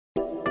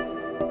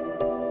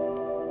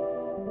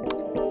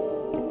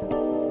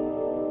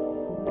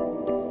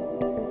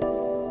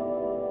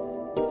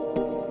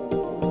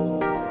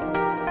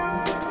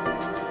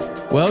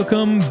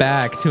Welcome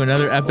back to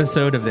another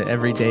episode of the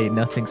Everyday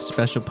Nothing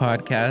Special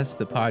podcast,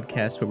 the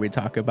podcast where we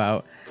talk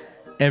about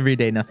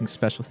everyday nothing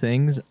special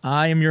things.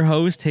 I am your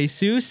host,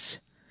 Jesus,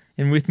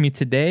 and with me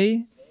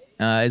today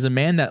is a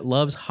man that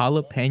loves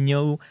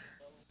jalapeno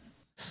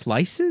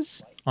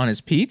slices on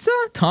his pizza,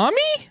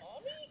 Tommy?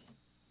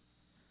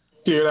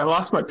 Dude, I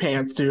lost my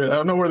pants, dude. I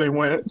don't know where they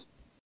went.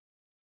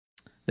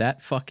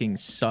 That fucking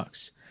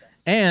sucks.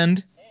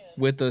 And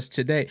with us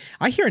today,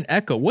 I hear an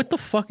echo. What the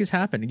fuck is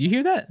happening? Do you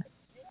hear that?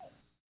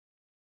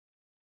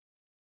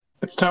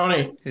 It's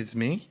Tony. It's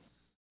me?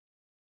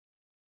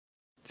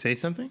 Say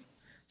something?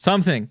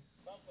 Something.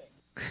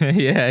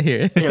 Yeah, I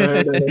hear it.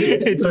 Yeah,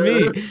 It's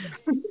me.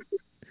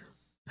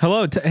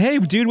 Hello. Hey,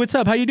 dude, what's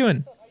up? How you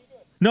doing?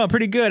 No,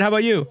 pretty good. How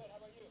about you?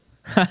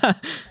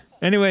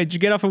 Anyway, did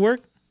you get off of work?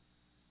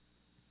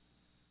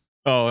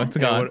 Oh, it's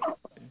gone.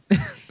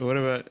 What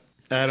about...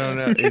 I don't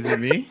know. Is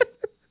it me?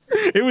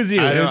 It was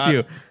you. It was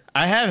you.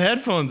 I have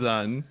headphones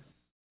on.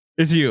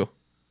 It's you.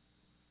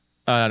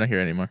 I don't hear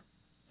it anymore.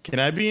 Can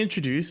I be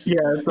introduced?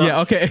 Yeah,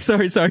 okay.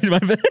 Sorry, my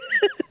bad.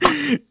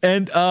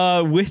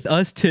 And with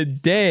us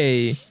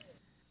today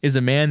is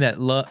a man that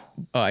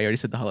I already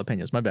said the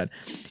jalapenos, my bad.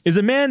 Is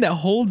a man that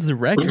holds the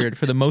record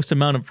for the most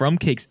amount of rum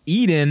cakes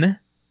eaten.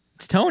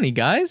 It's Tony,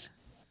 guys.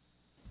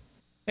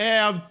 Hey,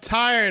 I'm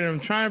tired. I'm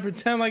trying to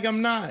pretend like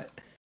I'm not.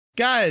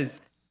 Guys,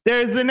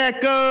 there's an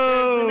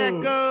echo.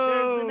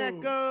 There's an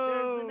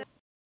echo.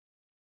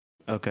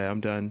 Okay, I'm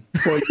done.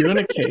 Well, you in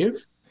a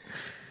cave?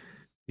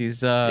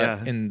 He's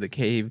in the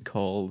cave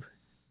called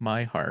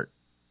My Heart.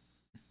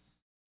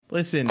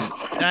 Listen,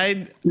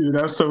 Dude,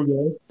 that's so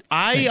good.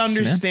 I Thanks,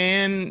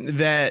 understand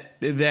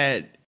that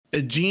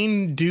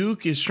Gene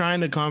Duke is trying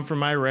to come for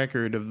my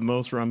record of the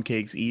most rum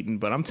cakes eaten,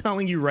 but I'm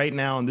telling you right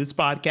now on this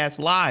podcast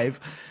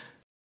live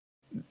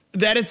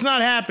that it's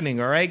not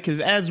happening, all right? Because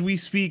as we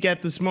speak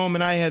at this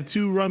moment, I have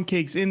 2 rum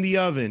cakes in the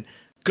oven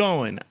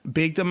going,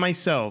 baked them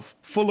myself,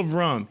 full of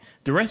rum.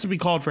 The recipe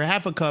called for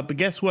half a cup, but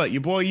guess what?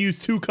 Your boy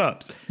used 2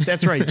 cups.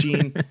 That's right,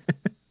 Gene.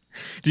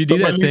 Do you do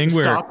that Somebody thing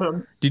where? stop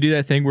him. Do you do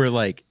that thing where,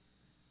 like,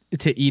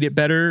 to eat it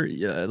better,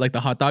 like the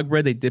hot dog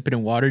bread, they dip it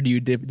in water? Do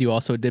you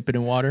also dip it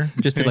in water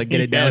just to like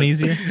get it down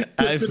easier?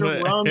 It's in a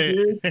rum,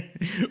 dude.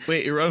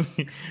 Wait,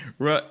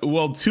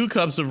 well, 2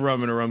 cups of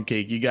rum in a rum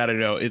cake, you gotta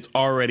know it's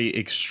already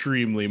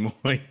extremely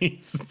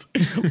moist,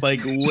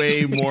 like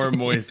way more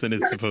moist than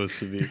it's supposed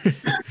to be.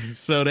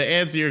 So to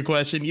answer your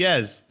question,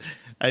 yes,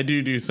 I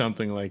do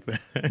something like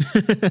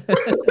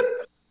that.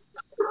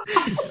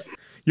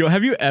 Yo,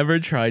 have you ever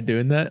tried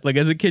doing that? Like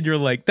as a kid, you're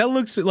like, that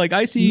looks like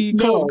I see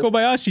No.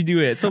 Kobayashi do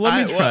it, so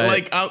let me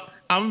try.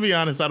 I'm gonna be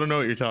honest, I don't know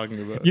what you're talking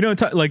about. You know,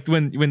 like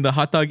when the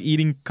hot dog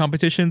eating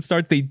competition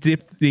starts, they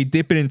dip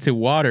it into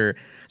water,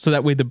 so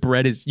that way the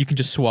bread you can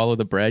just swallow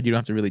the bread. You don't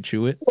have to really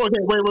chew it. Okay,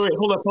 wait.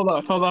 Hold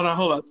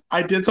up.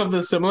 I did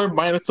something similar,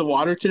 minus the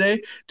water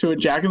today, to a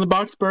Jack in the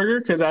Box burger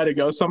because I had to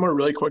go somewhere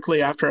really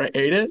quickly after I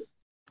ate it.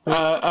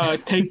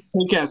 Take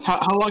a guess. How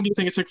long do you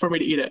think it took for me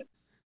to eat it?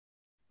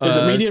 Is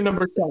it medium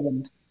number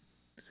 7?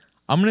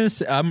 I'm gonna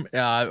say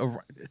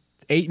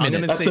 8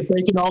 minutes. That's the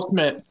bacon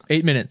ultimate.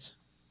 8 minutes.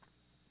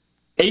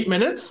 8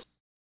 minutes?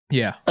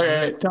 Yeah. All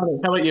right, Tony,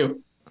 how about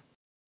you?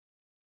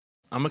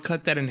 I'm gonna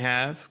cut that in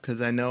half because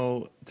I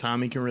know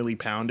Tommy can really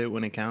pound it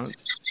when it counts.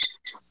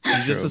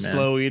 He's just True, a man.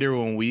 slow eater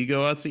when we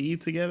go out to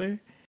eat together.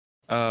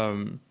 I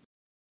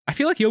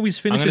feel like he always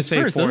I'm gonna finishes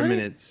say first, 4 doesn't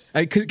minutes.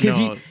 Because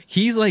No.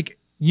 he's like,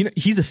 you know,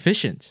 he's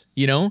efficient.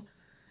 You know,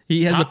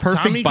 he has the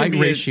perfect Tommy can bite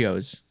be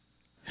ratios.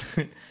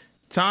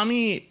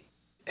 Tommy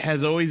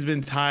has always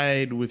been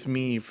tied with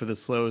me for the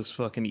slowest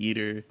fucking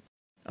eater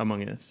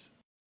among us.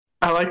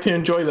 I like to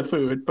enjoy the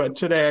food, but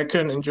today I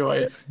couldn't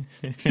enjoy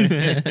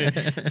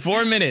it.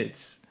 4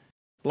 minutes.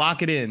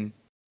 Lock it in.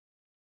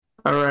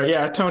 All right,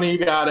 yeah, Tony, you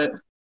got it.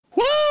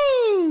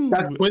 Woo!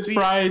 That's with See?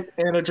 fries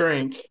and a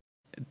drink.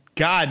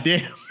 God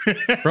damn.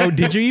 Bro,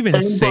 did you even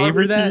And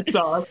savor barbecue that?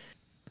 sauce.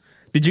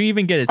 Did you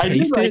even get to I did,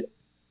 taste it?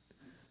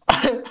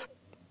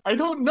 I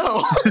don't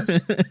know.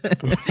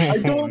 I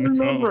don't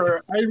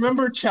remember. I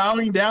remember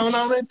chowing down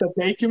on it. The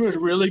bacon was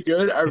really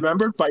good. I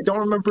remember, but I don't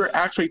remember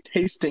actually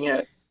tasting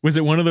it. Was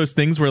it one of those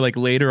things where like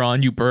later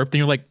on you burped and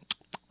you're like,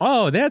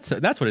 oh, that's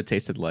what it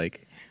tasted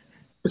like?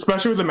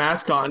 Especially with the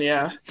mask on,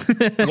 yeah.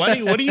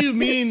 What do you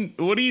mean?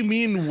 What do you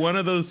mean? One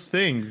of those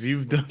things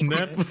you've done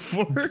that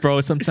before,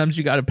 Bro, sometimes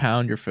you gotta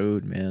pound your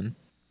food, man.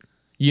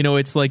 You know,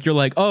 it's like you're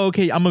like, oh,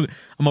 okay, I'm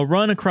gonna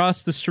run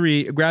across the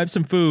street, grab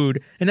some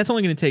food, and that's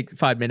only gonna take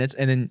 5 minutes.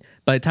 And then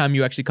by the time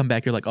you actually come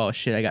back, you're like, oh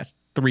shit, I got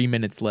 3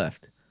 minutes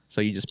left. So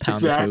you just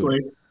pound the food. Exactly.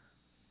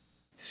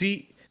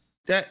 See,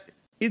 that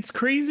it's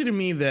crazy to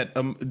me that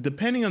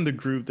depending on the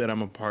group that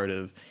I'm a part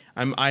of,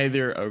 I'm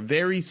either a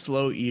very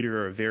slow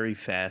eater or a very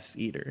fast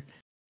eater.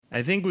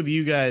 I think with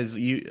you guys,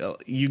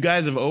 you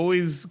guys have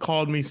always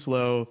called me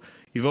slow.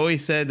 You've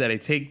always said that I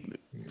take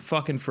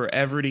fucking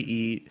forever to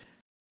eat.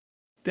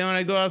 Then when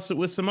I go out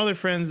with some other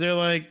friends, they're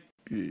like,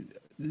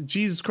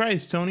 Jesus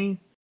Christ,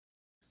 Tony.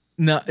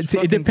 No,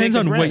 it depends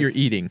on what you're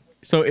eating.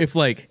 So if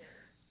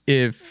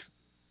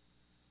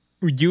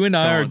You and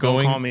I are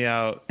going. Don't call me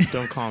out.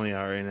 Don't call me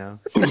out right now.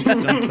 Don't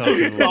tell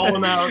people. Call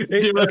him out.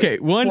 Okay,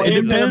 one, it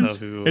depends.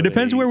 It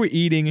depends where we're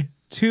eating.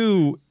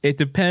 Two, it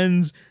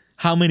depends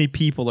how many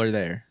people are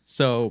there.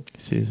 So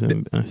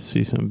I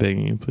see some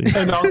begging, please.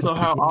 And also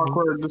how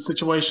awkward the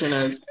situation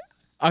is.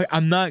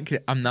 I'm not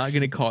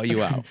gonna call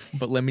you out,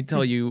 but let me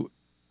tell you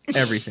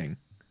everything.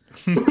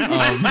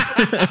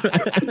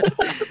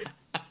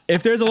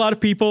 If there's a lot of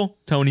people,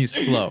 Tony's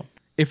slow.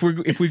 If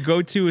we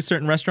go to a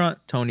certain restaurant,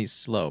 Tony's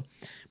slow.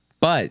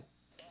 But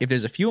if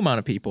there's a few amount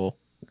of people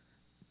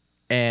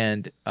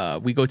and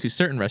we go to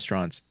certain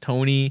restaurants,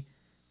 Tony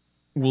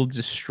will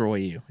destroy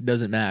you. It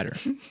doesn't matter.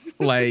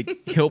 Like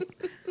he'll.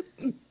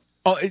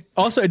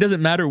 Also, it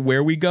doesn't matter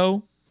where we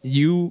go.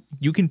 You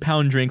can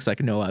pound drinks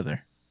like no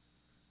other.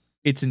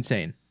 It's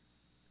insane.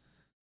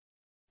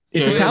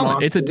 It's a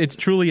talent. It's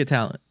truly a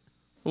talent.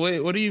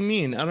 Wait, what do you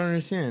mean? I don't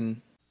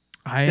understand.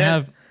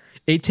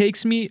 It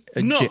takes me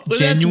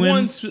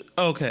genuine.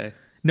 Okay.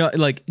 No,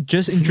 like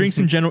just in drinks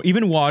in general,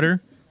 even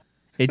water.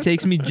 It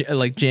takes me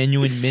like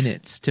genuine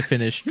minutes to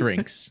finish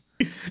drinks.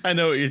 I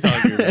know what you're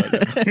talking about.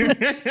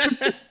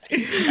 I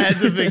had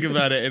to think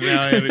about it, and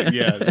now I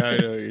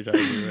know what you're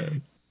talking about.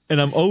 And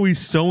I'm always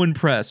so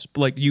impressed.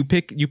 Like you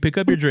pick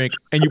up your drink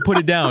and you put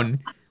it down,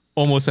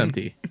 almost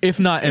empty, if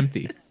not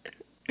empty.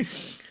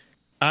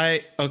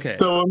 Okay.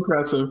 So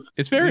impressive.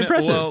 It's very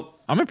impressive. Well,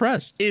 I'm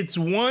impressed. It's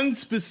one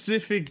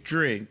specific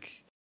drink.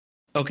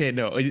 Okay,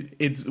 no,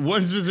 it's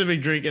one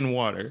specific drink and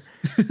water,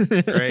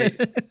 right?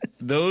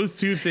 Those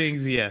two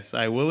things, yes,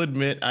 I will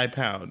admit I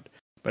pound,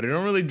 but I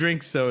don't really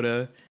drink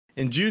soda,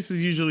 and juice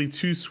is usually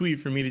too sweet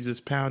for me to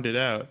just pound it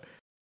out.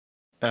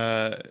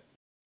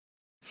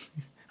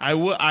 I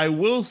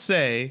will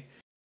say,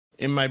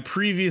 in my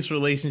previous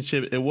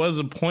relationship, it was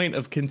a point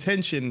of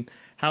contention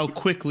how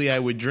quickly I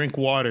would drink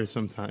water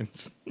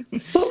sometimes.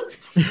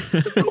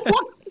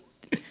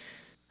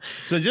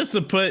 So just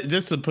to put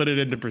it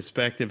into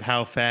perspective,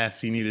 how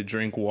fast you need to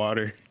drink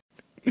water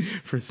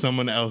for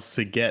someone else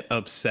to get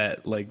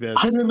upset like that.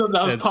 I didn't know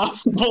that was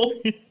possible.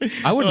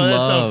 I would love.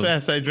 That's how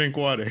fast I drink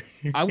water.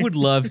 I would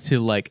love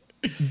to like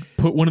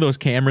put one of those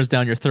cameras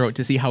down your throat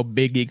to see how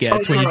big it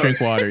gets when you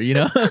drink water. You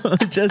know,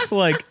 just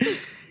like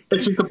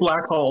it's just a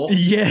black hole.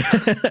 Yeah,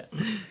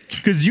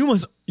 because you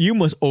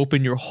must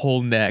open your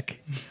whole neck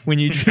when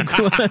you drink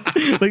water.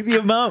 Like the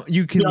amount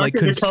you can like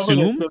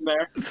consume.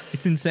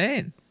 It's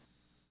insane.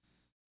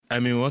 I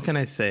mean, what can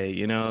I say?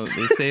 You know,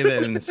 they say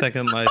that in the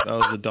second life I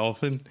was a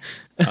dolphin,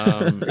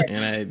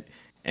 and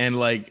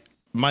like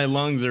my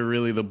lungs are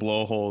really the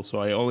blowhole, so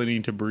I only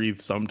need to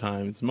breathe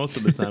sometimes. Most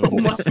of the time,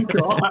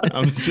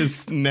 I'm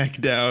just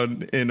neck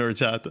down in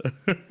horchata.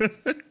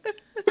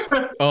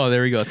 Oh,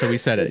 there we go. So we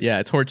said it. Yeah,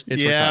 it's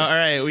horchata. All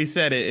right, we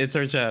said it. It's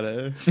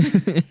horchata.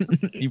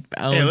 You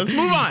bound. Hey, let's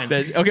move on.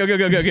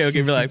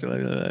 Okay. Relax.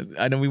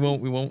 I know we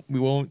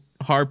won't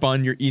harp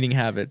on your eating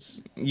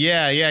habits.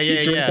 Yeah,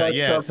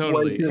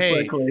 totally.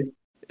 Hey,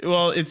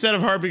 well, instead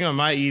of harping on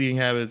my eating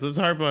habits, let's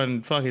harp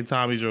on fucking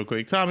Tommy's real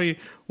quick. Tommy,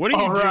 what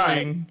are you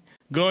doing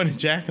going to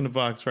Jack in the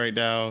Box right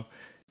now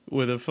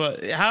with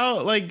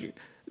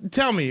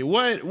tell me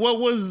what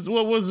was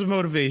the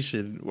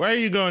motivation? Why are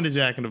you going to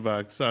Jack in the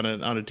Box on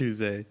a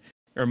Tuesday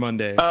or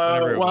Monday?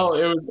 Well,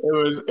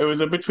 it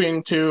was in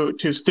between two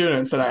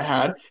students that I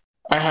had.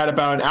 I had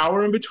about an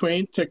hour in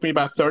between. Took me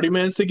about 30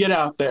 minutes to get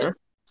out there.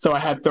 So I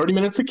had 30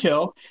 minutes to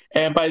kill,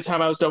 and by the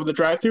time I was done with the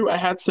drive-thru, I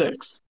had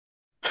 6.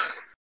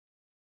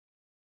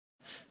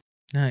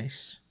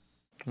 Nice.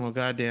 Well,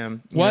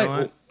 goddamn.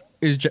 What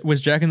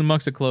was Jack in the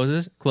Box the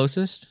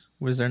closest?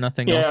 Was there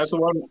nothing else? Yeah, the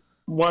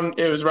one.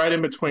 It was right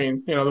in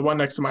between. You know, the one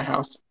next to my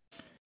house.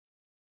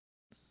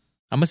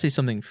 I'm gonna say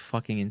something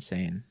fucking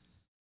insane.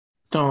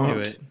 Don't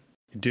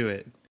do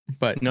it.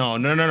 But no.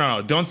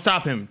 Don't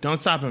stop him.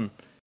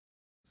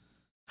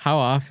 How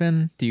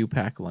often do you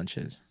pack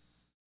lunches?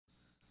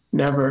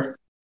 Never.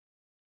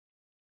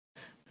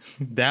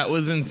 That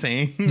was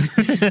insane.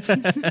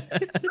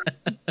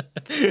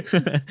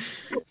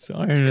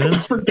 Sorry, man. I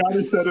forgot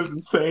he said it was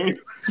insane.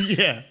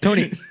 Yeah.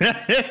 Tony.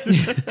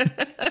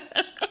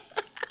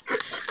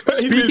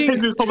 Speaking...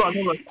 hold on.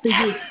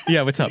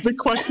 Yeah, what's up? The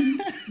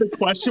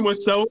question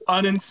was so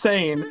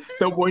uninsane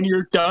that when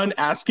you're done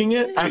asking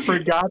it, I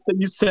forgot that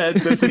you said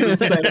this is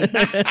insane.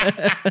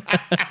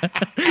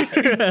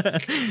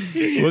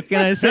 What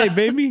can I say,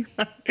 baby?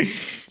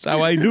 That's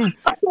how I do.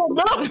 I don't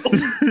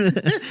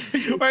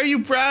know. Why are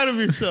you proud of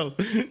yourself?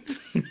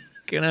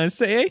 Can I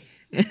say?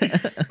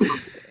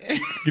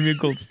 Give me a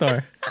gold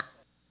star.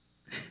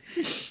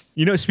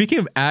 You know, speaking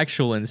of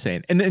actual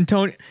insane, and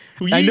Tony,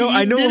 I know.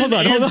 Hold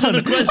on.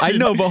 I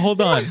know, but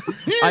hold on.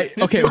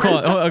 Okay,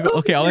 hold on.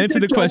 Okay, I'll answer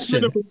the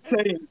question.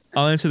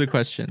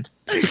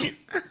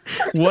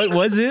 What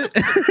was it?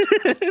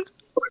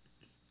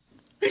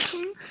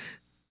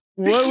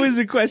 What was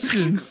the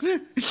question?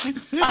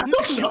 I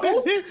don't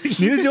know.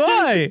 Neither do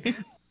I.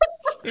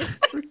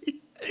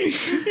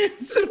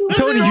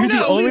 Tony, you're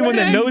the only one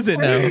that knows it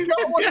now.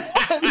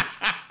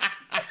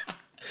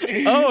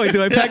 Oh,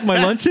 do I pack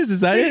my lunches? Is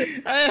that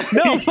it?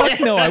 No, fuck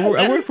no. I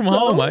work from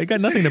home. I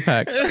got nothing to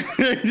pack.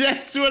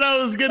 That's what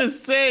I was gonna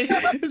say.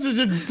 It's such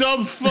a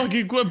dumb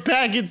fucking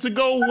packet to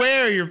go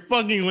where? Your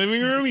fucking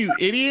living room, you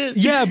idiot.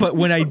 Yeah, but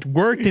when I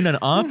worked in an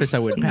office, I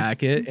would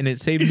pack it, and it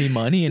saved me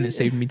money and it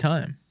saved me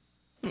time.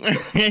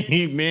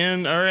 Hey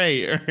man, all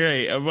right.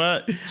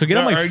 So get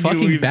on my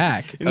fucking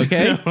back,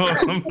 okay? No,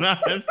 I'm not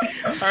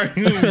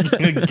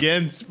arguing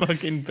against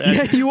fucking back.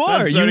 Yeah, you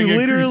are. You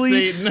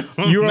literally, No,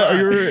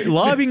 you're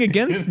lobbying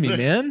against me,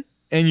 man.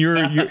 And you're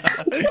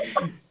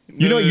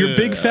your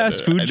big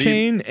fast food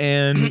chain,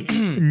 and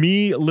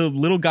me,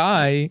 little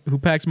guy who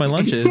packs my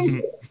lunches.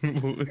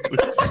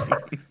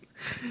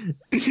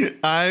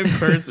 I'm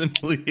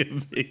personally a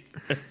big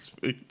fast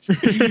food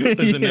chain.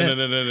 Listen, Yeah.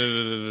 no.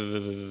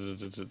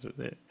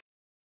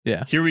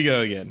 Yeah. Here we go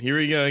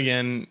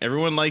again.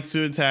 Everyone likes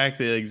to attack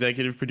the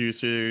executive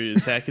producer,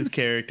 attack his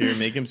character,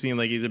 make him seem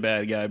like he's a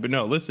bad guy. But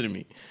no, listen to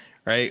me.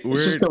 Right?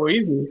 It's just so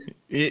easy.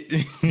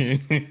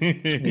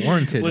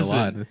 Warranted Listen. a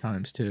lot of the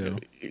times too.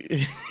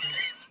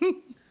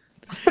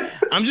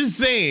 I'm just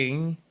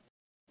saying,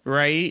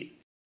 right,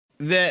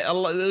 that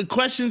the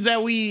questions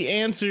that we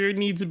answer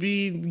need to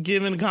be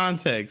given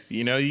context.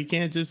 You know, we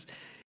can't just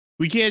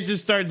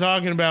start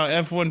talking about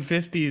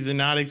F-150s and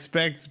not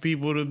expect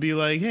people to be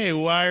like, hey,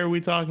 why are we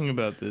talking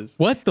about this?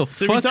 What the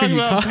So fuck are you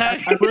talking?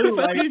 I really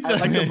like the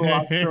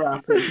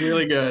Velociraptor. It's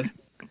really good.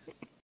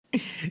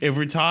 If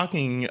we're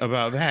talking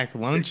about packed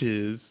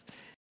lunches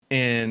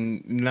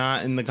and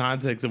not in the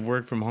context of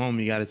work from home,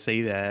 you got to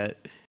say that.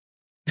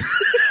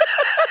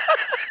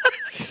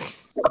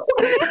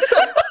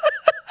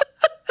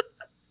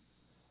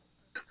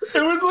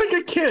 It was like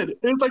a kid.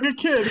 It was like a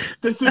kid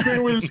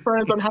disagreeing with his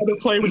friends on how to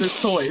play with his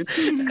toys.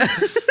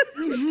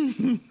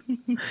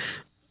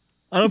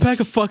 I don't pack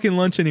a fucking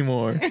lunch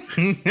anymore.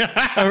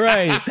 All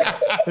right,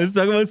 let's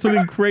talk about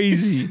something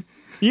crazy.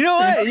 You know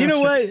what? You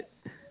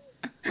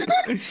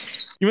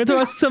want to talk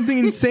about something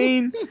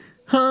insane?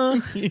 Huh?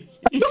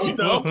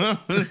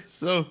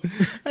 So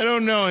I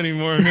don't know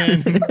anymore,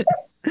 man.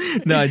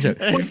 No, I joke.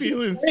 I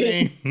feel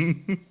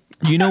insane.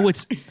 You know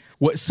what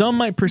some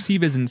might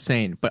perceive as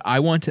insane, but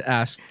I want to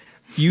ask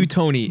you,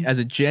 Tony, as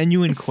a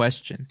genuine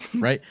question,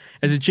 right?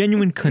 As a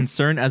genuine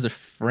concern, as a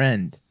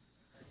friend,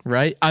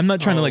 right? I'm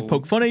not trying to like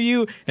poke fun at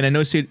you, and I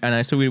know,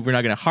 we're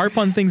not gonna harp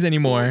on things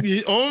anymore.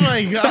 Oh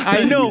my god!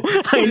 I know.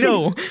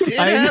 It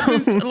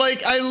happens.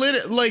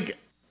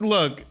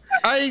 Look,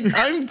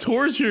 I'm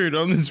tortured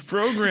on this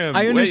program.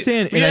 I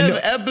understand, We and I have know-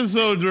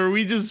 episodes where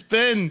we just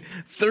spend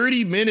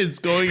 30 minutes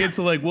going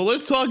into like, well,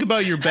 let's talk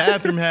about your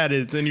bathroom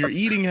habits and your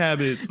eating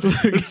habits.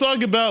 Let's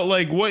talk about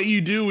like what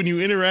you do when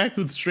you interact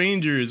with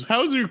strangers.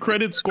 How's your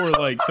credit score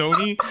like,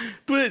 Tony?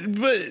 But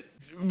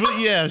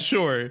yeah,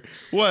 sure.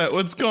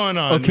 What's going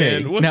on,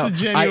 Okay, man? What's now, a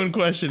genuine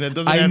question that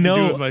doesn't have to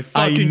do with my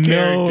fucking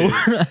character.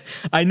 character?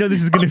 I know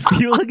this is gonna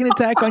feel like an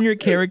attack on your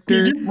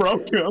character. You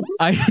broke him.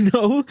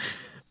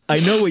 I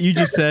know what you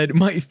just said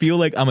might feel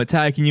like I'm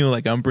attacking you,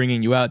 like I'm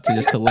bringing you out to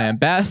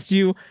lambast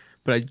you,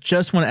 but I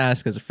just want to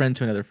ask as a friend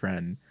to another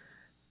friend,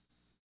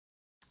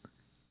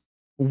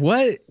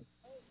 what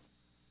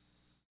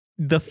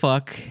the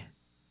fuck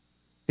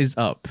is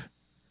up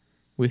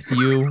with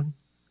you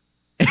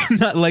and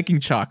not liking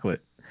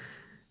chocolate?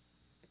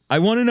 I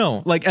want to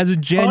know, like as a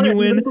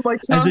genuine answer,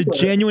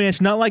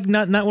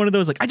 not one of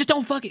those like I just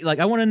don't fuck it. Like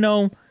I want to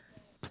know.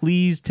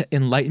 Please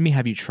enlighten me.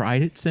 Have you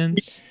tried it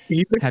since?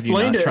 You've Have you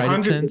not explained it tried it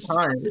hundreds since? of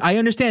times. I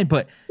understand,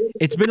 but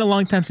it's been a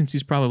long time since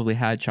he's probably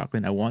had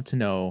chocolate. And I want to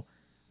know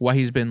why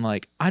he's been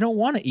like, I don't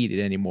want to eat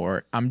it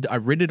anymore. I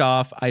rid it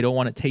off. I don't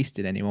want to taste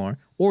it anymore.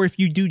 Or if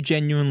you do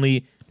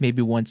genuinely,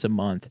 maybe once a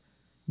month,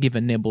 give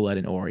a nibble at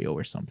an Oreo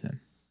or something.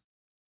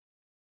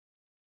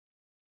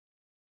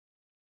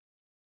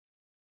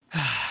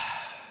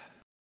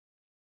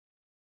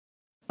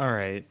 All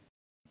right.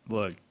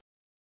 Look.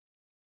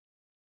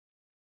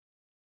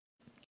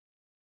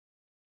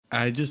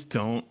 I just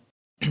don't.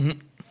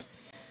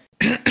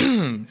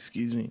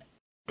 Excuse me.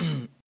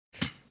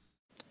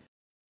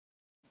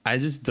 I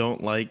just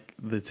don't like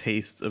the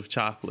taste of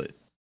chocolate.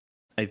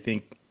 I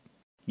think,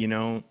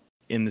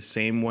 in the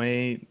same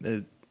way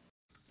that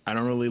I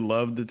don't really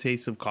love the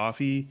taste of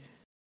coffee,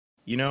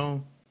 I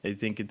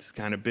think it's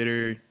kind of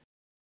bitter.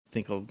 I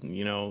think,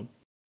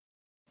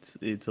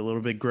 it's a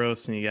little bit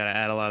gross and you got to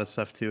add a lot of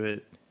stuff to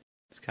it.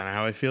 It's kind of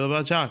how I feel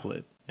about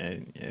chocolate.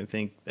 I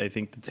think the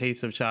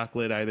taste of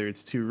chocolate, either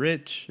it's too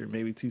rich or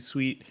maybe too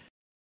sweet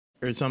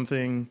or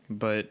something,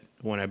 but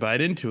when I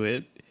bite into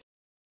it,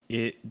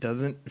 it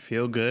doesn't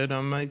feel good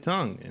on my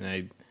tongue, and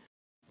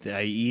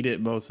I eat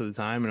it most of the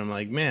time, and I'm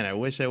like, man, I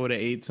wish I would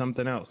have ate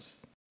something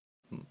else,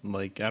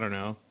 like, I don't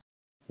know,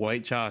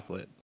 white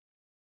chocolate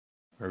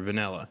or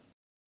vanilla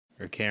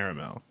or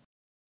caramel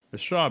or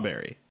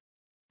strawberry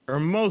or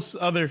most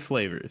other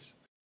flavors,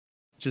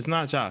 just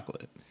not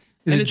chocolate.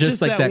 Is And it it's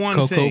just like that one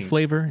cocoa thing.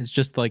 flavor? It's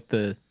just like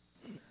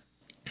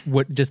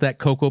just that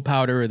cocoa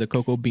powder or the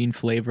cocoa bean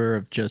flavor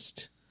of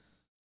just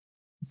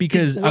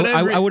because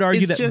I would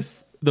argue It's that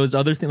just those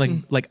other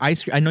things like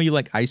ice cream. I know you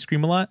like ice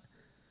cream a lot,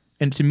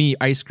 And to me,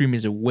 ice cream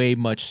is a way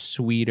much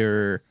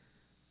sweeter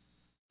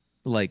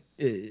like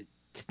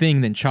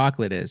thing than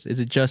chocolate is. Is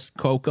it just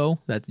cocoa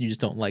that you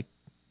just don't like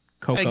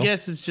cocoa? I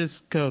guess it's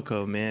just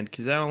cocoa, man,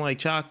 because I don't like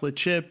chocolate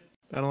chip.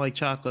 I don't like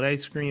chocolate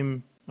ice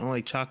cream. I don't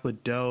like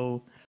chocolate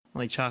dough. I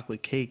don't like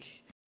chocolate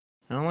cake.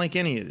 I don't like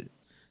any of it.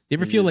 You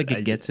ever feel like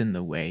it gets in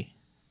the way?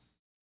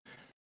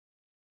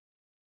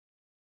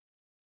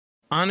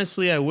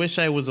 Honestly, I wish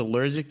I was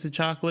allergic to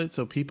chocolate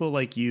so people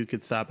like you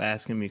could stop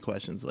asking me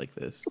questions like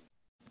this.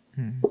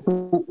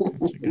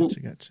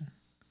 Gotcha.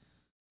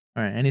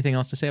 All right. Anything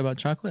else to say about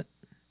chocolate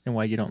and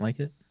why you don't like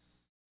it?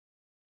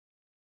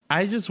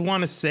 I just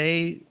want to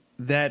say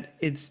that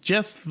it's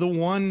just the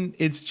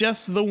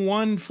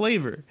one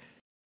flavor.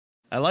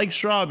 I like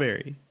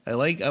strawberry. I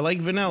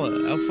like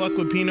vanilla. I'll fuck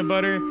with peanut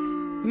butter.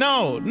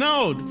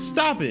 No,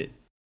 stop it.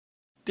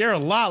 They're a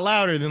lot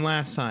louder than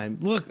last time.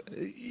 Look,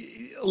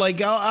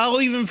 like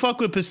I'll even fuck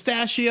with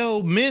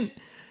pistachio, mint.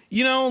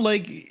 You know,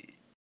 like,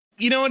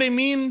 you know what I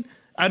mean?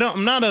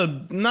 I'm not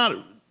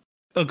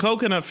a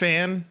coconut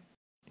fan,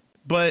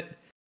 but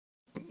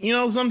you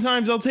know,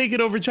 sometimes I'll take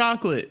it over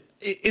chocolate.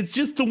 It's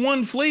just the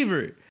one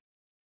flavor.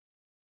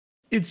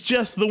 It's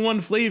just the one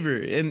flavor,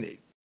 and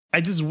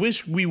I just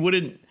wish we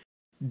wouldn't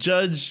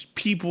judge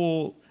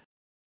people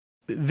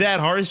that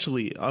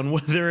harshly on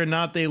whether or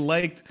not they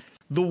liked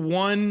the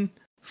one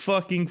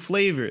fucking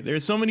flavor.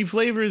 There's so many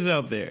flavors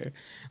out there.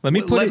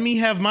 Let me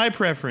have my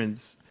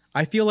preference.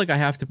 I feel like I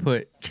have to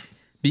put,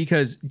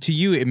 because to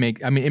you it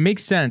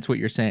makes sense what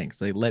you're saying.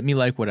 It's like, let me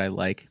like what I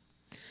like,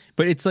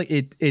 but it's like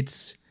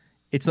it's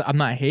I'm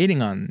not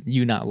hating on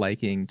you not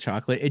liking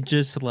chocolate. It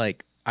just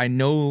like, I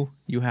know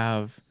you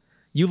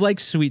like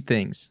sweet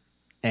things,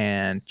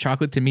 and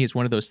chocolate to me is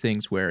one of those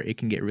things where it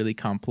can get really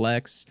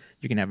complex.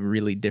 You can have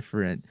really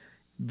different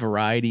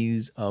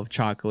varieties of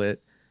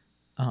chocolate.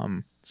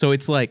 So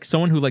it's like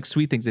someone who likes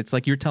sweet things, it's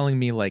like you're telling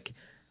me like,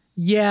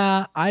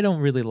 yeah, I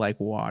don't really like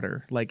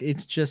water. Like,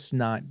 it's just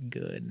not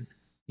good.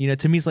 You know,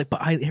 to me it's like,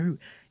 but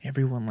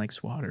everyone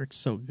likes water. It's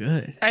so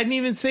good. I didn't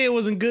even say it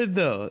wasn't good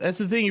though. That's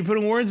the thing. You're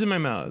putting words in my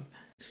mouth.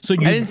 So I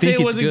didn't say it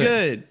wasn't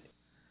good.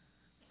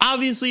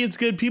 Obviously it's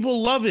good.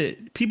 People love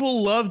it.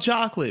 People love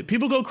chocolate.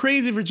 People go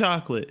crazy for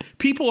chocolate.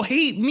 People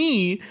hate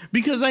me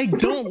because I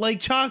don't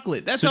like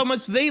chocolate. That's how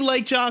much they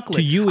like chocolate.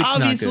 To you, it's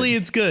obviously not good.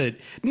 It's good.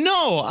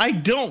 No, I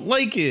don't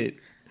like it.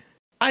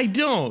 I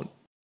don't.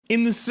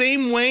 In the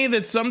same way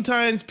that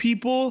sometimes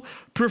people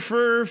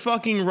prefer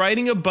fucking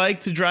riding a bike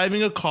to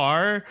driving a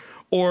car,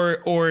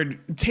 or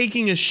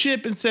taking a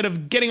ship instead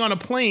of getting on a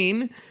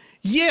plane.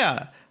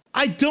 Yeah,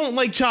 I don't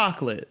like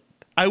chocolate.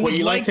 I would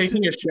like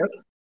taking a ship.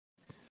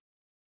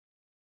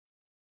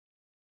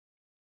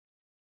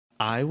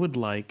 I would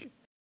like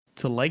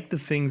to like the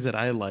things that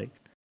I like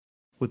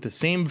with the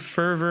same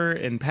fervor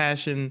and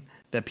passion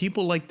that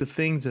people like the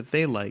things that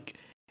they like,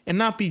 and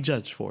not be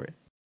judged for it.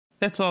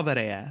 That's all that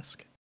I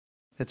ask.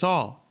 That's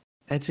all.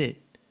 That's it.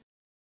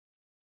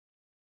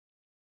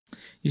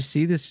 You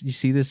see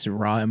this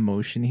raw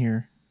emotion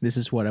here? This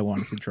is what I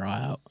wanted to draw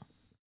out.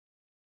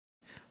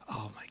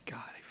 Oh my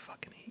god, I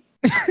fucking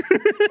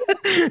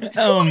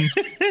hate.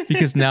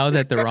 Because now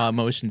that the raw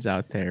emotion's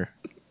out there,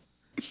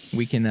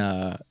 we can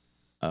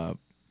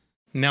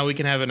now we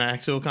can have an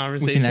actual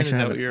conversation. We can actually Is that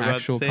have what an you're about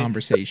actual to say?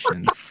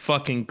 conversation.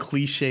 Fucking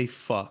cliche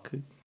fuck.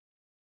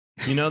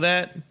 You know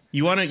that?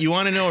 You want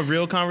to know a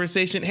real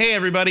conversation? Hey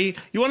everybody,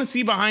 you want to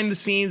see behind the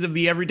scenes of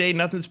the Everyday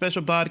Nothing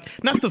Special pod?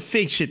 Not the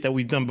fake shit that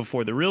we've done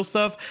before, the real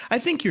stuff. I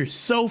think you're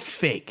so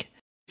fake,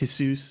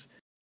 Jesus.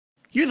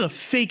 You're the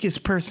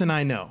fakest person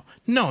I know.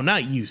 No,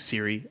 not you,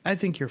 Siri. I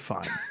think you're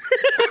fine.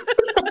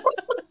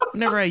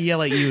 Whenever I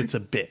yell at you, it's a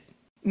bit.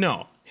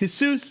 No,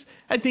 Jesus,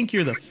 I think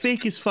you're the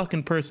fakest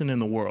fucking person in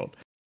the world.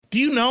 Do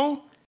you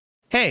know?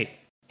 Hey,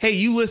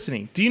 you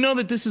listening? Do you know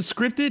that this is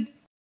scripted?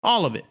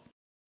 All of it.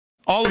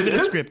 All of it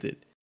is scripted.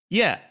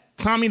 Yeah.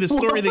 Tommy, the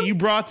story that you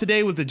brought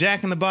today with the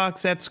Jack in the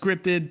Box, that's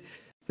scripted.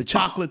 The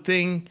chocolate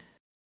thing,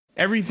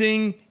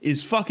 everything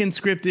is fucking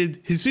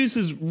scripted.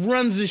 Jesus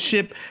runs the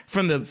ship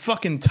from the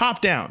fucking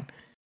top down.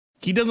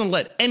 He doesn't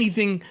let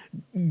anything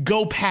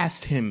go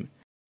past him.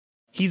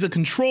 He's a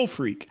control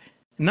freak.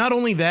 Not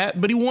only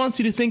that, but he wants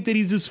you to think that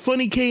he's this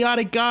funny,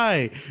 chaotic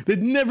guy that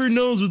never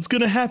knows what's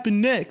going to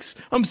happen next.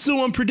 I'm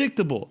so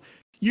unpredictable.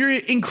 You're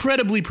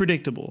incredibly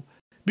predictable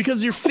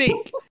because you're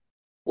fake.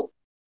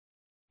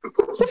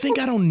 You think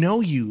I don't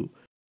know you,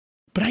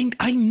 but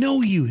I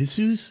know you,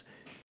 Jesus.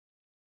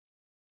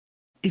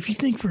 If you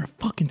think for a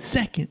fucking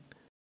second,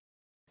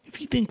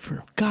 if you think for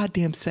a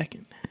goddamn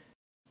second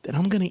that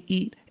I'm going to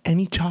eat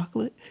any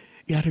chocolate,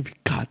 you're out of your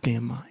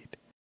goddamn mind.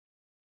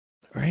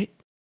 All right?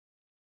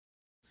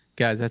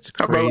 Guys, that's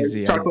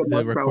crazy.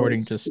 The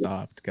recording just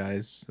stopped,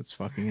 guys. That's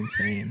fucking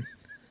insane.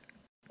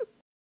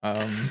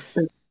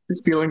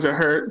 His feelings are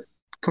hurt.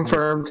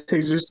 Confirmed.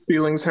 Jesus'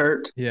 feelings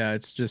hurt. Yeah,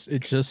 it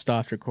just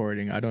stopped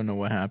recording. I don't know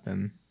what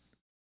happened.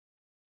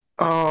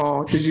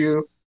 Oh, did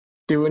you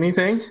do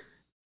anything?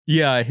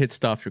 Yeah, I hit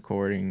stop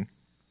recording.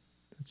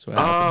 That's what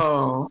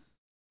happened.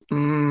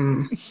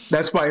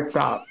 That's why it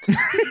stopped.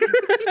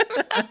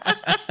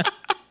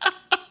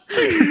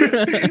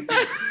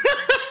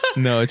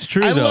 No, it's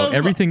true though.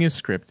 Everything is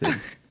scripted.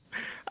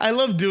 I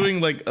love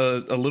doing like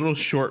a little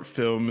short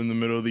film in the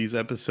middle of these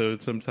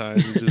episodes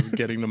sometimes and just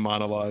getting the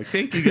monologue.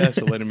 Thank you guys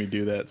for letting me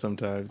do that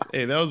sometimes.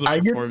 Hey, that was a I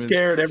get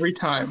scared every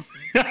time.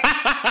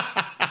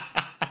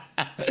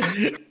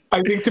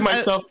 I think to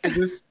myself,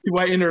 do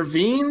I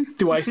intervene?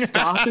 Do I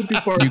stop it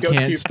before it goes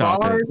too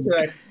far? Do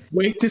I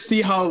wait to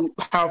see how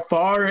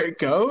far it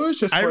goes?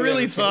 Just I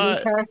really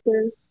thought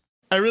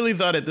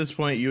at this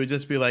point you would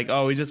just be like,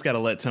 oh, we just got to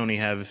let Tony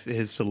have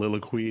his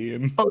soliloquy.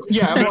 And oh,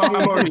 yeah,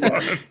 I'm already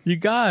there. You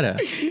gotta.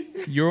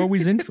 You're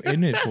always in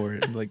it for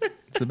it. Like,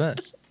 it's the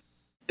best.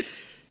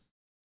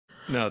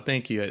 No,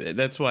 thank you.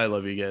 That's why I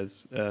love you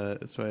guys.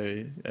 That's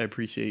why I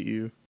appreciate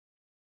you.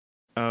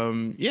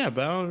 Yeah,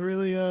 but I don't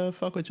really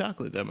fuck with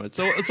chocolate that much.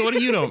 So what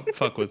do you don't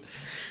fuck with?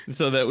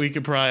 So that we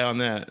could pry on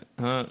that.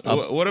 Huh?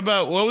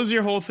 What was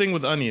your whole thing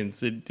with onions?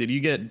 Did you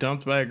get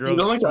dumped by a girl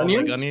that smelled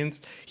like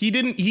onions? He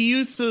didn't. He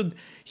used to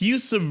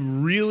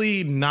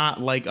really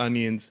not like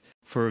onions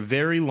for a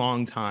very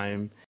long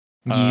time.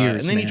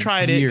 Years, and then he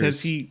tried it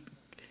because he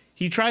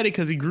tried it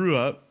because he grew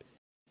up.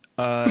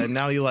 And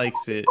now he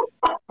likes it.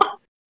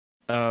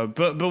 But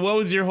what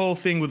was your whole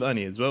thing with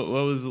onions? What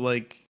was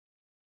like?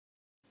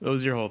 What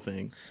was your whole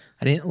thing?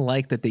 I didn't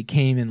like that they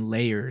came in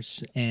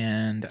layers,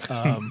 and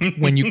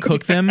when you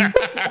cook them,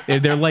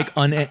 they're like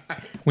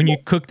when you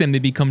cook them, they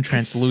become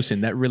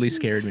translucent. That really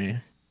scared me.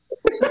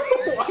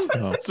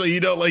 So you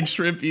don't like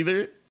shrimp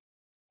either?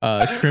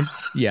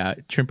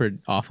 Shrimp are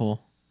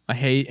awful. I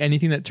hate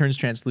anything that turns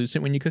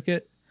translucent when you cook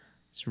it.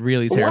 It's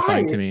really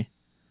terrifying to me.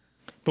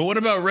 But what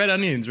about red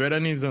onions? Red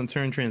onions don't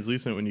turn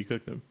translucent when you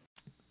cook them.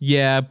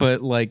 Yeah,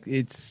 but like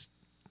it's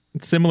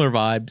similar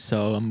vibes,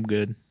 so I'm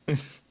good.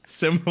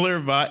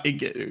 Similar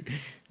vibe.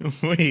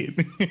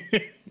 Wait.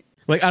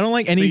 Like I don't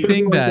like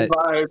anything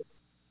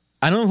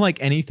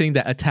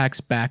that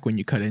attacks back when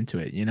you cut into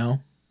it, you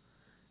know?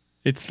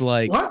 It's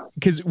like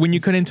because when you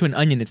cut into an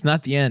onion, it's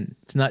not the end.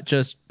 It's not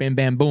just bam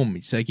bam boom.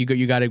 It's like you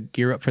got to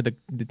gear up for the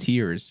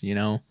tears, you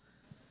know?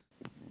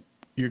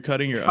 You're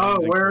cutting your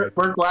onions.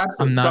 We're glasses.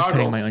 I'm not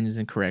cutting my onions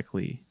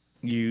incorrectly.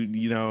 You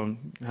know,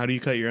 how do you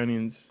cut your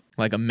onions?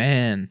 Like a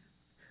man.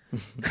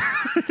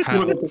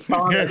 What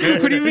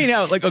do you mean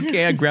how? Like,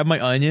 okay, I grab my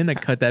onion, I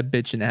cut that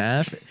bitch in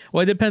half.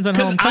 Well, it depends on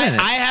how I'm cutting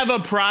it. I have a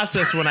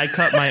process when I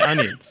cut my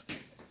onions.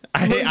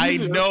 I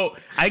know.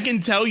 I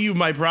can tell you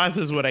my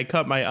process when I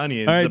cut my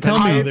onions. All right, tell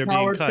me. How they're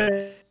being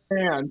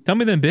cut. Tell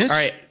me then, bitch. All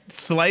right,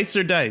 slice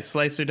or dice?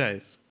 Slice or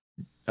dice?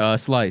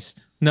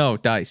 Sliced. No,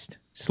 diced.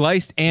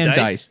 Sliced and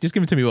diced. Just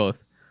give it to me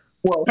both.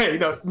 Well, hey,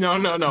 no.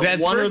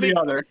 That's one perfect. or the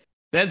other.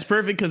 That's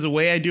perfect because the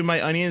way I do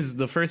my onions,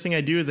 the first thing I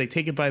do is I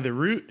take it by the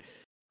root.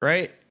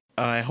 Right,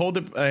 I hold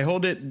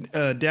it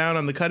down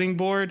on the cutting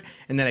board,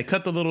 and then I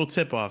cut the little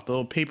tip off, the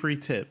little papery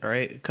tip. All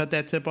right, cut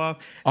that tip off,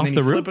 and then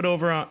you flip it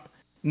over on.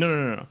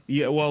 No.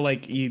 Yeah, well,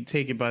 like you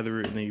take it by the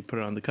root, and then you put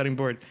it on the cutting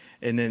board,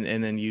 and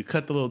then you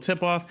cut the little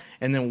tip off,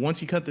 and then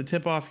once you cut the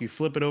tip off, you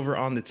flip it over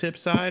on the tip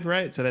side,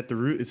 right, so that the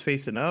root is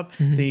facing up.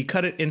 Mm-hmm. Then you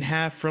cut it in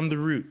half from the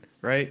root,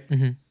 right.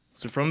 Mm-hmm.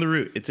 So from the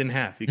root, it's in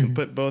half. You can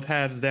put both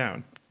halves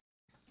down.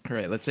 All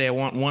right, let's say I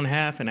want one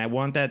half, and I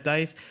want that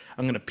dice.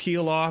 I'm gonna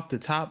peel off the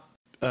top.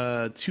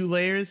 2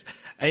 layers.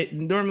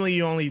 Normally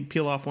you only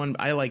peel off one, but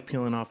I like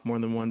peeling off more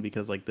than one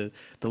because like the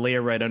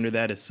layer right under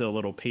that is still a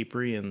little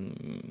papery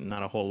and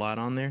not a whole lot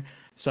on there.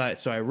 So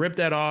I rip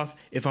that off.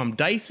 If I'm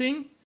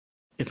dicing,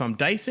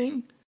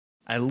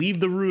 I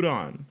leave the root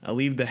on. I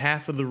leave the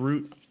half of the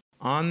root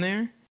on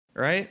there,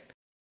 right?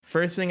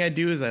 First thing I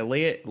do is I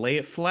lay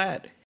it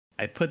flat.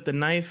 I put the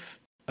knife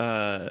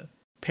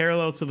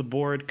parallel to the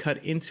board,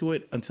 cut into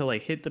it until I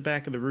hit the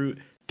back of the root.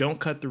 Don't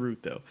cut the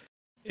root though.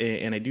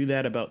 And I do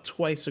that about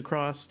twice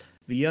across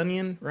the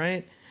onion,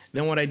 right?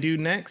 Then what I do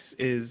next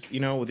is, you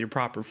know, with your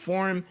proper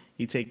form,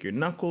 you take your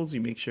knuckles,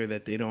 you make sure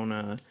that they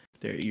don't,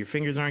 your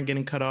fingers aren't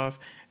getting cut off,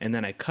 and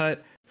then I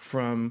cut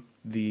from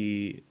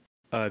the,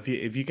 if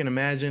you can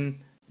imagine,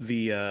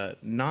 the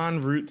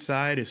non-root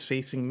side is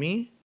facing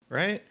me,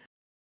 right?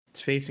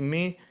 It's facing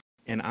me,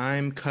 and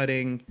I'm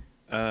cutting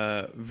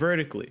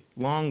vertically,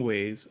 long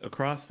ways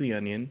across the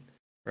onion,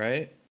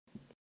 right?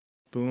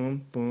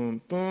 Boom,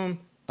 boom, boom.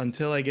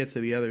 Until I get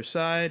to the other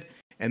side,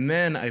 and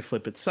then I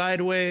flip it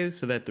sideways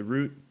so that the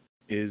root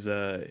is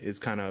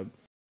kind of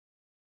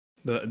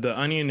the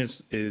onion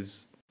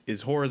is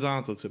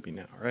horizontal to me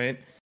now, right?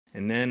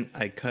 And then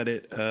I cut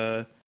it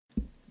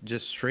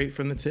just straight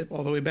from the tip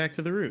all the way back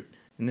to the root,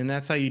 and then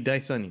that's how you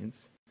dice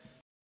onions.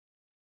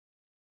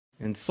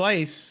 And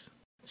slice,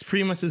 it's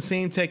pretty much the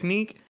same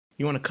technique.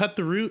 You want to cut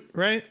the root,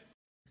 right?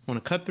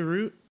 Want to cut the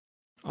root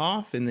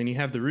off, and then you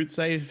have the root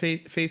side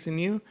facing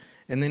you,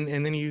 and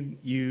then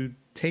you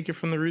take it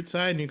from the root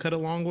side and you cut it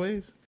long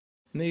ways,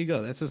 and there you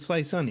go. That's a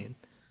sliced onion.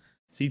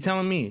 So you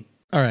telling me?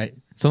 All right.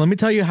 So let me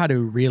tell you how to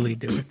really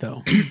do it,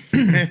 though.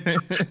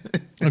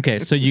 Okay.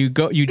 So you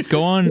go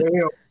on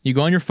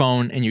your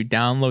phone and you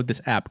download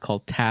this app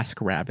called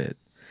TaskRabbit,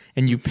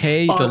 and you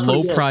pay the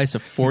low price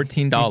of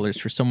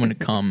 $14 for someone to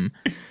come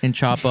and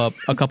chop up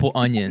a couple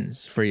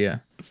onions for you.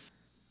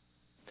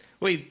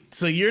 Wait,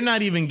 so you're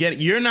not even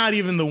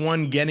the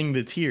one getting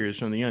the tears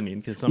from the onion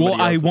because somebody Well,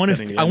 else I is want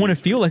getting the to. I want to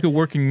onion. feel like a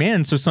working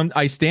man, so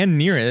I stand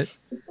near it.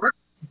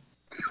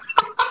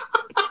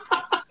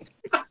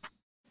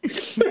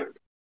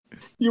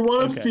 You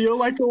want to Okay. feel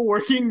like a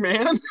working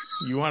man?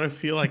 You want to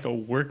feel like a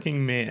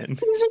working man.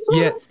 You just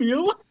want Yeah. to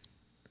feel.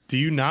 Do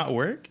you not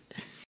work?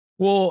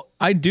 Well,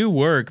 I do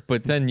work,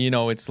 but then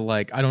it's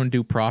like I don't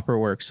do proper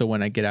work. So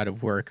when I get out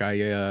of work,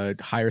 I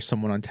hire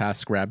someone on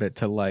TaskRabbit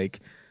to like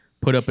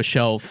put up a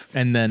shelf,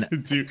 and then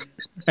Dude,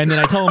 I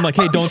tell them like,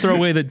 hey, don't throw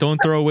away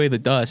the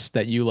dust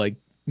that you like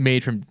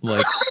made from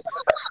like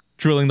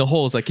drilling the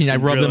holes. Like, can I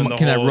rub Drilling them? the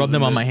Can I holes rub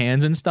them in on it. my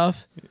hands and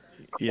stuff?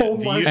 yeah. Oh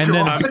do my you, And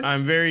then- God.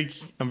 I'm very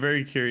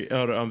curious.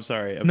 Oh, no, I'm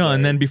sorry. I'm No, sorry.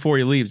 and then before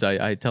he leaves,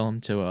 I tell him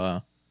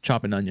to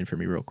chop an onion for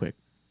me real quick.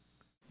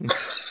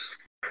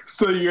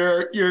 So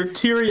you're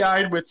teary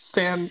eyed with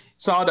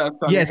sawdust.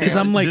 On Yes, your because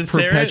I'm hands. like Does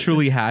Sarah-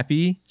 perpetually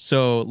happy.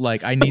 So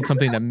like I need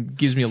something that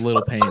gives me a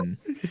little pain.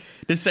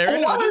 Does Sarah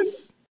know What?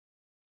 this?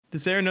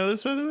 Does Sarah know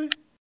this, by the way?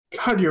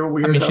 God, you're a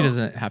weirdo. I mean, she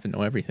doesn't have to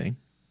know everything.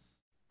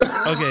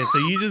 Okay, so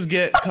you just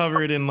get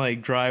covered in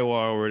like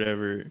drywall or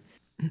whatever.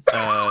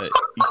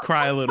 You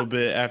cry a little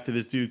bit after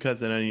this dude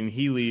cuts an onion.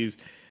 He leaves.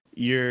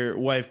 Your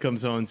wife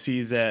comes home,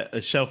 sees that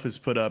a shelf is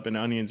put up and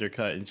onions are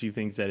cut, and she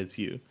thinks that it's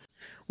you.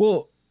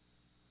 Well,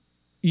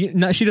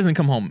 she doesn't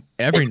come home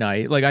every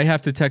night. Like I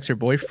have to text her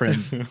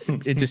boyfriend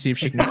to see if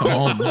she can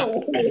come home.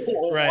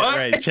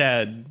 Right,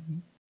 Chad.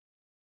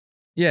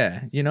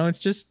 Yeah, it's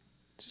just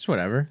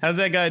whatever. How's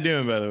that guy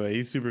doing, by the way?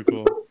 He's super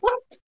cool.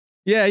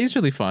 Yeah, he's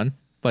really fun.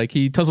 Like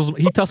he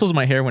tussles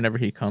my hair whenever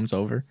he comes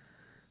over.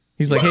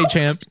 He's like, "Hey,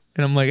 champ,"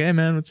 and I'm like, "Hey,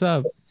 man, what's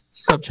up?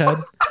 What's up, Chad?"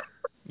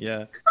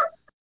 Yeah.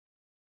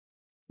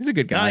 He's a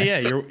good Nah, guy.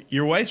 yeah.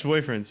 Your wife's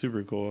boyfriend's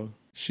super cool.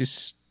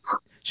 She's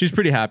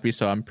pretty happy,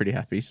 so I'm pretty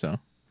happy. So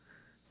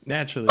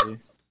Naturally.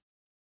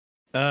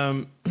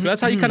 so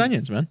that's how you cut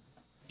onions, man.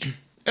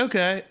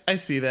 Okay, I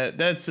see that.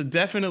 That's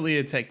definitely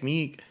a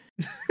technique.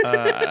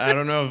 I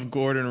don't know if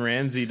Gordon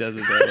Ramsay does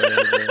it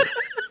that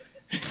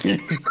way.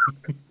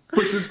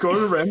 Wait, does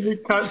Gordon Ramsay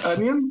cut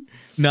onions?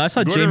 No, that's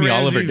how Gordon Jamie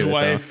Oliver Ramsay's did it.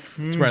 wife.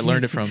 Though. That's where I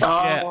learned it from.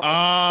 Yeah. Is that the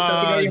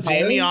guy you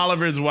Jamie hired?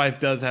 Oliver's wife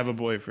does have a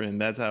boyfriend.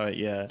 That's how it.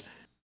 Yeah.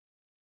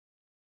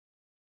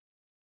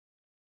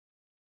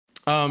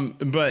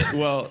 But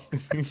well,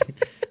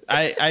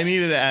 I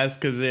needed to ask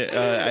because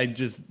I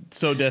just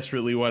so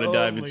desperately want to Oh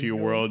dive my into your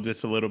God. world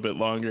just a little bit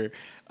longer.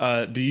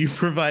 Do you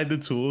provide the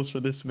tools for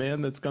this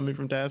man that's coming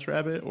from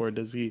TaskRabbit, or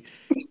does he?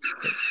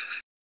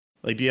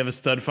 Like, do you have a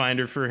stud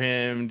finder for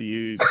him? Do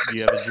you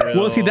have a drill?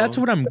 Well, see, that's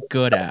what I'm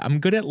good at. I'm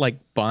good at like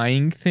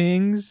buying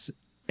things,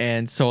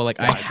 and so like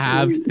I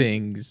have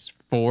things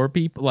for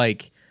people.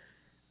 Like,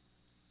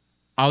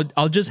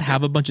 I'll just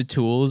have a bunch of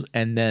tools,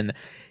 and then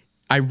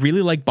I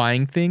really like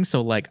buying things.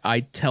 So like I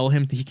tell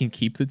him that he can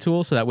keep the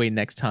tool, so that way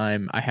next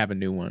time I have a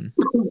new one.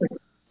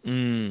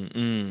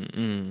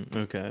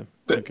 Okay.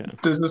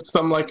 This is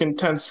some like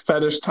intense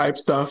fetish type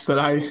stuff that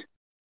I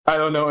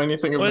don't know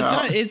anything Well,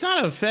 about. it's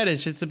not a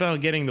fetish. It's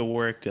about getting the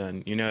work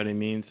done. You know what I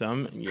mean?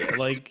 So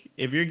like,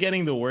 if you're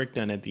getting the work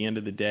done at the end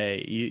of the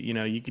day,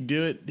 you could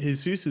do it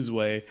Jesus's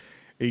way,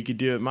 or you could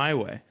do it my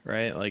way,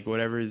 right? Like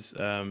whatever's.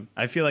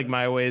 I feel like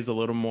my way is a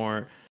little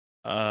more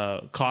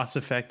cost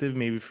effective,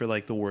 maybe for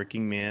like the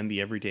working man, the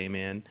everyday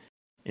man.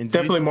 And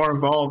Definitely Jesus- more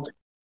involved.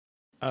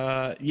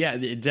 Yeah,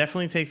 it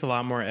definitely takes a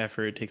lot more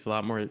effort. It takes a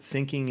lot more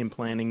thinking and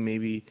planning,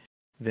 maybe,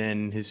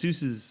 than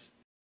Jesus's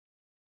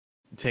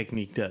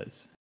technique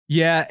does.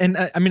 Yeah, and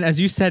I mean, as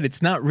you said,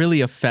 it's not really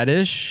a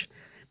fetish,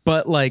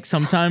 but like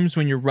sometimes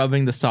when you're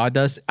rubbing the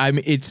sawdust, I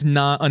mean, it's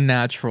not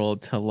unnatural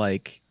to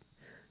like,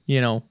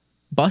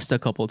 bust a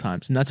couple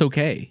times, and that's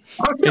okay.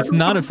 It's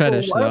not a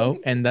fetish What? though,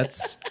 and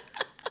that's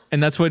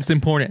what's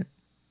important.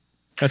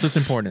 That's what's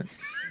important.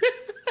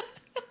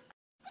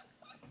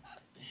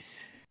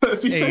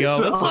 If you Hey, say yo,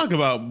 so. let's talk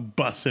about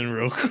bussing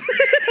real quick.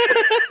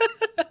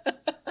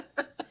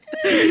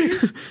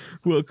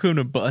 Welcome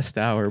to Bust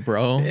Hour,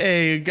 bro.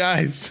 Hey,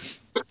 guys.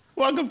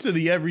 Welcome to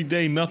the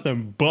Everyday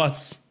Nothing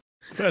Bus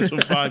special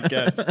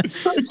podcast.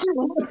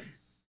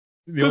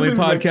 The only Doesn't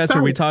make podcast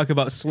where we sense. talk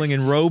about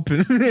slinging rope.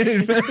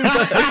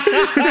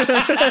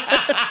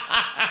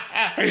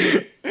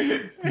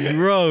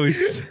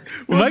 Gross.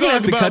 We'll Am I gonna talk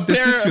have to about cut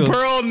this? This feels-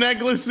 pearl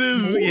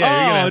necklaces. Yeah,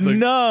 Oh you're gonna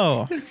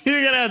no!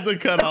 you're gonna have to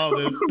cut all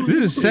this. This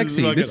is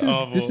sexy. fucking This is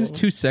awful.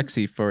 too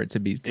sexy for it to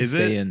be to Is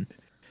stay it? in.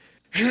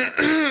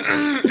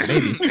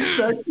 Maybe. Too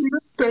sexy to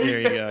stay There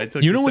you in. go. I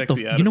took You know the what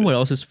sexy out you know of what it.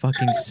 else is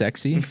fucking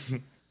sexy?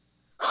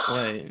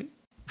 What?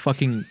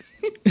 Fucking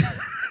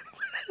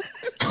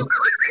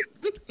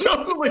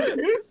Totally,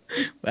 dude.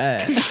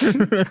 ah.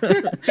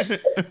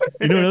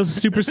 You know what else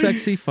is super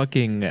sexy?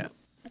 Fucking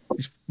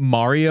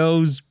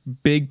Mario's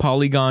big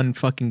polygon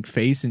fucking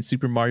face in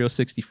Super Mario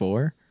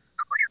 64.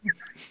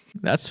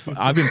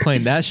 I've been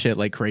playing that shit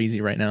like crazy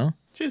right now.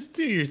 Just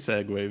do your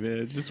segue,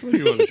 man. Just what do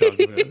you want to talk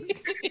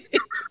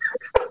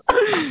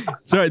about?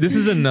 Sorry, this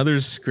is another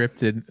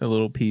scripted a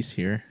little piece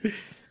here. It's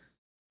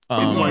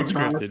my God.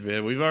 unscripted,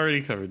 man. We've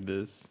already covered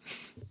this.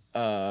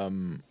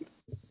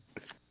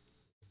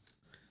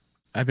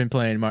 I've been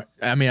playing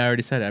I mean, I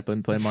already said it. I've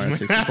been playing Mario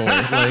 64.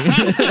 Like,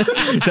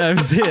 that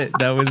was it.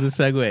 That was the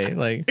segue.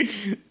 Like,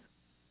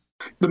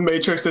 The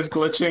Matrix is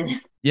glitching.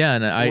 yeah,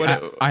 and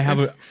I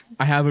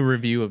have a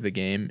review of the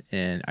game,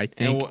 and I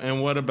think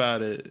And what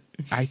about it?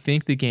 I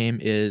think the game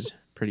is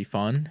pretty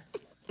fun.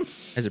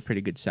 Has a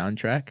pretty good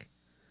soundtrack.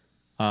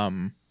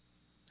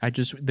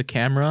 The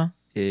camera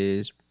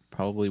is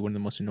probably one of the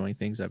most annoying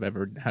things I've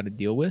ever had to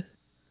deal with.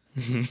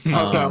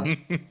 How so?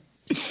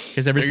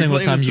 Because every Are you single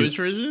playing time the you, Switch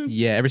version?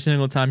 yeah, every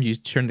single time you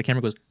turn the camera,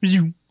 it goes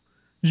zoom,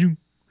 zoom,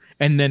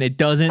 and then it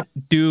doesn't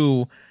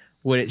do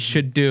what it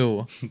should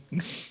do.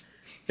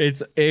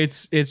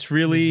 It's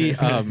really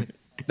I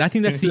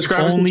think that's the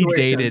Describe the only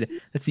situation. dated.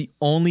 That's the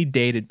only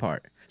dated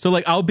part. So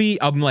like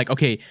I'm like,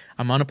 okay,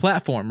 I'm on a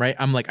platform, right?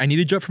 I'm like, I need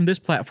to jump from this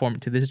platform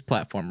to this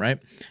platform, right?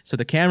 So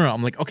the camera,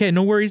 I'm like, okay,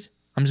 no worries.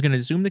 I'm just gonna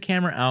zoom the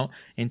camera out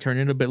and turn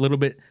it a little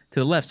bit to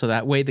the left, so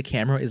that way the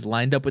camera is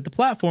lined up with the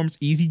platforms.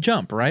 Easy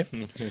jump, right?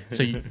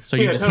 So you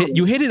Yeah, just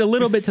totally. hit it a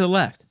little bit to the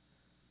left,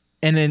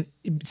 and then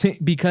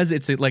because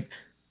it's like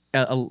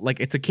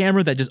it's a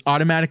camera that just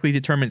automatically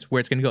determines where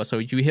it's gonna go. So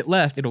you hit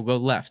left, it'll go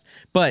left.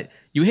 But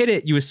you hit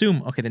it, you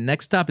assume okay, the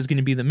next stop is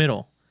gonna be the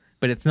middle,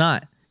 but it's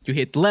not. You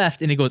hit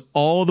left and it goes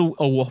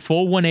a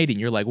full 180.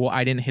 And you're like, well,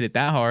 I didn't hit it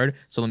that hard,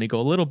 so let me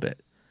go a little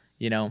bit,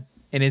 And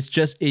it's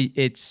just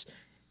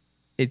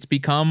it's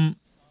become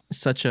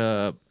such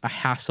a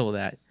hassle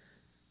that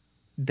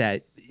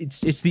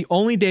it's the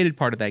only dated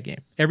part of that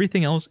game.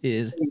 Everything else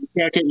is You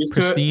can't get used to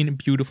it. pristine,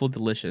 beautiful,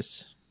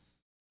 delicious.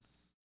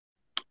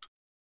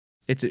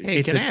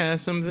 Hey, can I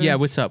ask something? Yeah,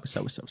 what's up?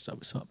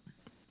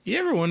 You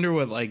ever wonder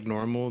what like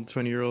normal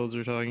 20-year-olds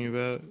are talking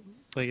about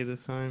like at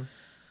this time?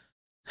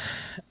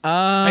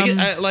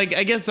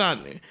 I guess not.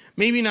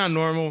 Maybe not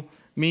normal.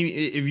 Maybe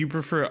if you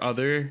prefer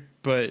other,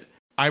 but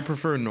I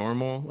prefer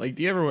normal. Like,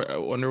 do you ever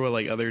wonder what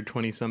like other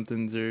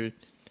 20-somethings are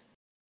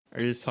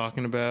just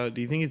talking about?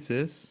 Do you think it's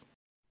this?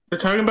 They're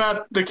talking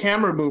about the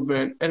camera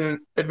movement in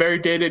a very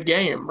dated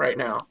game right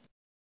now.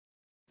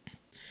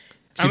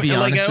 To be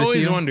honest I with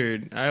always you,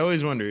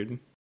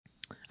 wondered.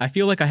 I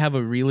feel like I have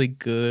a really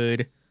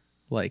good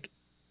like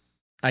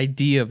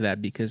idea of that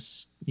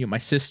because my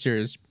sister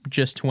is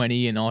just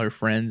 20 and all her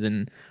friends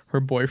and her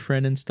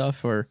boyfriend and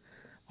stuff are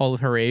all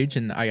of her age,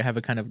 and I have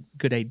a kind of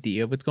good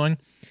idea of what's going.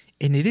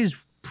 And it is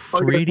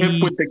pretty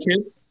With the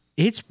kids.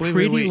 It's Wait,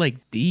 pretty like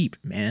deep,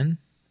 man.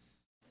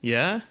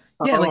 Yeah.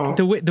 Yeah,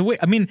 Uh-oh. like the way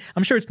I mean,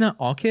 I'm sure it's not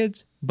all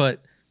kids,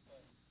 but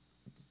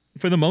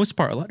for the most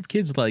part, a lot of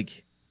kids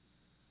like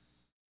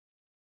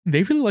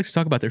they really like to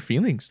talk about their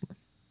feelings.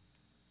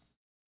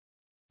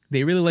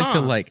 They really like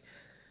to Huh. like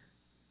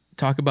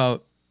talk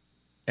about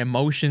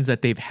emotions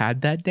that they've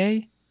had that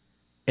day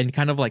and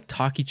kind of like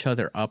talk each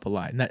other up a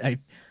lot. And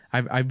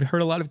I've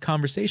heard a lot of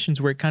conversations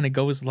where it kind of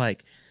goes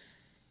like,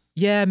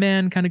 yeah,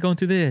 man, kind of going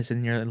through this,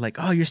 and you're like,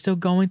 oh, you're still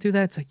going through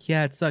that? It's like,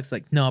 yeah, it sucks.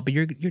 Like, no, but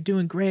you're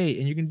doing great,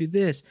 and you're gonna do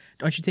this.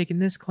 Aren't you taking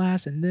this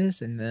class and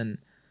this? And then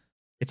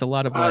it's a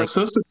lot of like,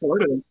 So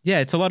supportive. yeah,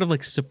 it's a lot of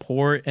like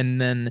support, and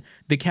then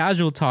the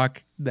casual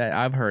talk that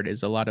I've heard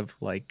is a lot of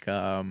like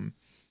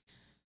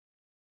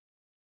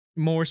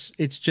more.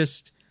 It's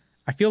just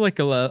I feel like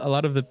a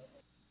lot of the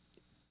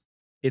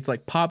it's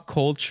like pop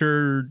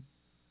culture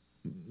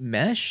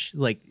mesh,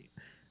 like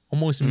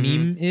almost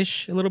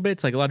meme-ish a little bit.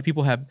 It's like a lot of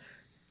people have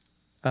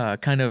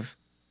kind of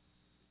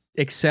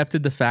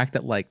accepted the fact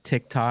that like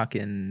TikTok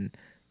and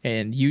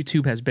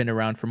YouTube has been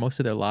around for most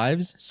of their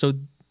lives, so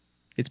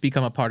it's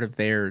become a part of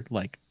their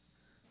like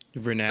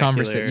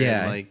Vernacular.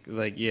 yeah.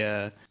 Like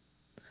yeah.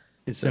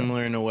 It's So-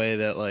 similar in a way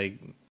that like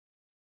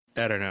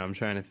I don't know. I'm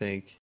trying to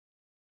think.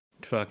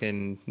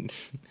 Fucking.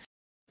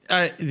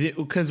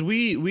 Because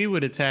we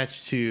would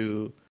attach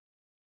to,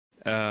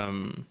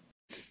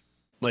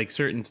 like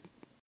certain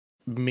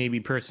maybe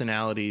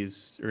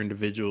personalities or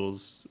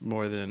individuals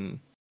more than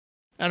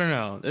I don't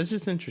know. That's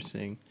just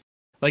interesting.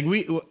 Like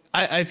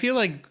I feel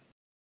like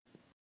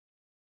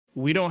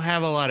we don't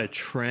have a lot of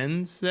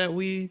trends that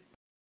we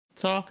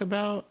talk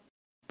about,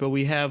 but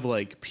we have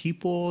like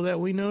people that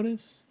we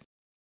notice.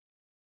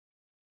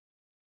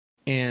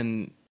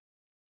 And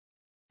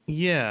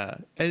yeah,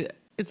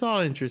 it's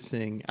all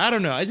interesting. I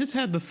don't know. I just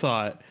had the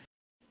thought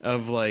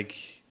of like,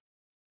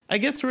 I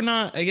guess we're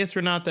not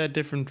that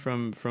different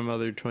from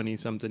other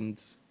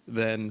 20-somethings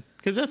then,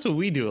 because that's what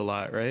we do a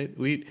lot, right?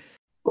 We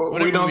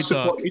Whenever We don't we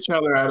support talk. each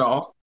other at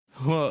all.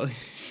 well.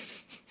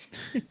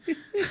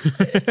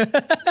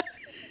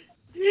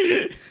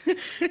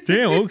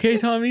 Damn, okay,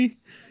 Tommy.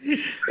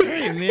 All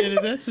right, man.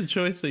 If that's a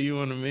choice that you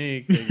want to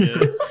make, I guess.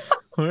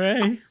 All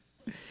right.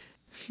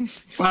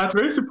 Wow, it's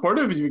very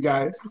supportive of you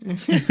guys.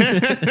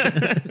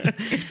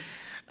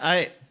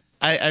 I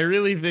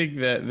really think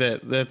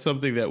that's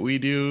something that we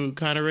do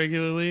kind of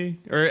regularly,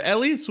 or at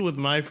least with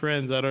my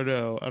friends. I don't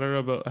know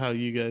about how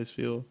you guys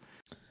feel.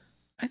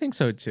 I think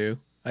so too.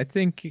 I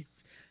think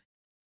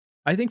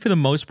for the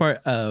most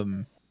part,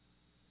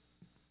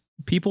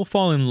 people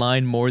fall in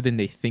line more than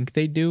they think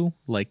they do.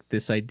 Like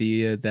this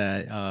idea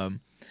that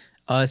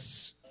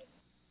us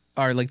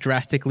are like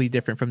drastically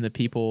different from the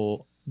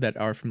people that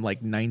are from like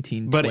But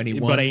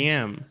 1921. but I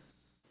am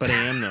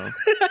though.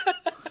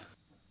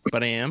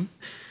 But I am.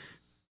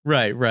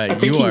 Right. I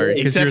think You he are is.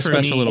 because you're a Except for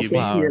special me, little you mean.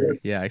 flower.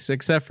 Yeah,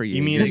 except for you.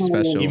 You mean You're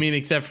special. You mean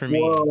except for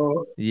me?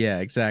 Whoa. Yeah,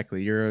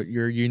 exactly. You're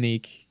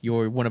unique.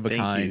 You're one of a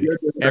Thank kind. you. You're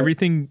different.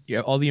 Everything,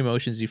 all the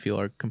emotions you feel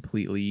are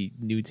completely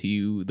new to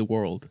you. The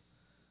world.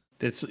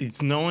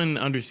 It's no one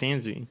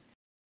understands me.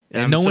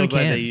 And I'm no so one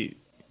glad can. that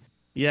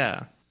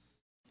yeah,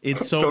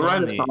 it's so Go write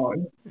a lonely,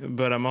 song.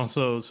 but I'm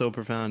also so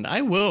profound.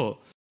 I will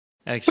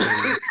actually.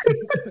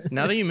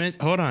 Now that you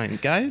mentioned, hold on,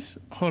 guys,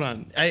 hold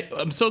on.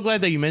 I'm so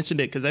glad that you mentioned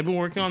it because I've been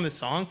working on this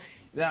song.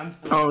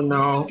 Oh,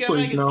 no, Just get my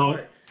please, no.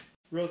 guitar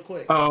real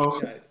quick. Oh,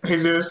 guys.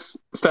 Jesus,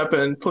 step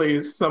in,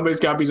 please. Somebody's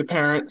got to be the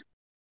parent.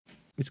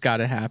 It's got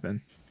to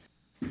happen.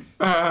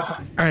 All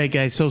right,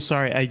 guys. So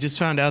sorry. I just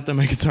found out that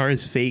my guitar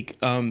is fake.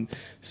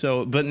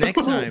 But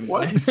next time,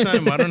 What?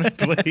 why don't I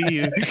play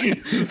you?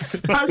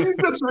 How did you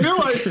just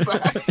realize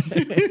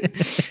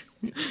that?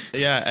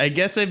 Yeah, I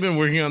guess I've been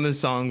working on this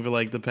song for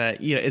like the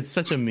past. Yeah, it's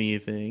such a me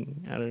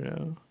thing. I don't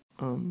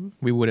know.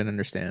 We wouldn't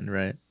understand,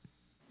 right?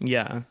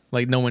 Yeah,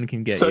 Like no one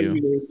can get So you.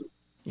 unique.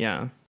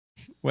 yeah,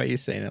 Why are you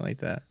saying it like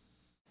that?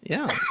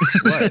 yeah.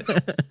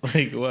 What?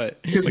 Like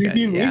what? 'Cause he's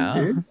unique, yeah.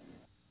 dude.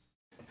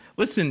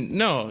 Listen,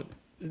 no.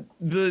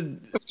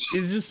 It's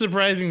just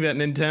surprising that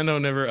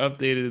Nintendo never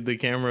updated the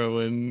camera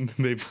when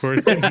they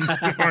ported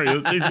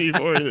Mario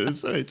 64 to the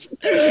Switch.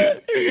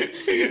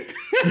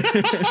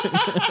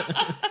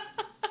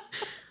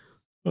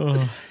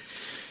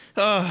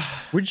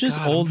 Oh, we're just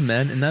God, old I'm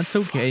men, and that's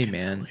okay, fucking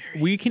man.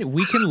 hilarious.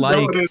 We can No,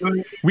 like it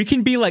isn't. we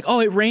can be like, oh,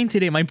 it rained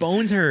today. My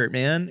bones hurt,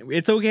 man.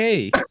 It's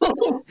okay.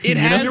 It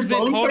know has your been.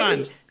 bones Hold on.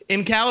 hurts?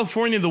 In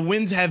California, the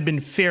winds have been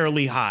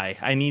fairly high.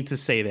 I need to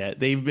say that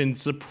they've been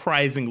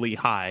surprisingly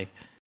high.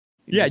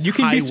 Yeah, Just you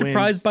can high be winds,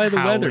 surprised by the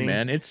weather, howling.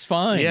 man. It's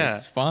fine. Yeah.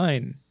 It's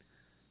fine.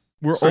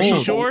 We're For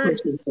old. sure.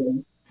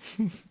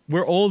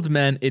 We're old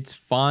men. It's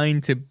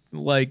fine to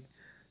like.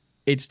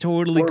 It's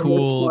totally We're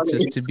cool just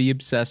mid-twenties. to be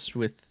obsessed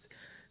with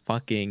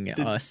fucking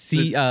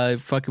The-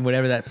 fucking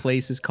whatever that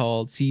place is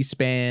called,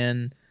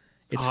 C-SPAN.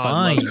 It's Oh, I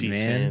fine, love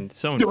man. C-SPAN.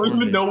 So Don't even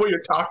informative. know what you're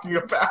talking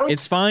about.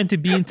 It's fine to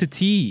be into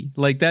tea.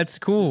 Like that's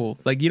cool.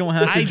 Like you don't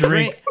have to I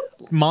drink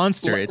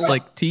Monster. It's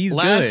like tea's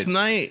last good.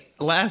 night.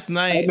 I've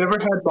never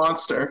had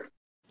Monster.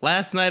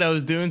 Last night I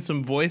was doing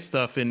some voice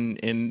stuff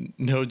and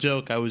no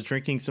joke, I was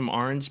drinking some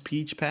orange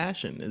peach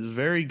passion. It's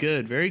very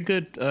good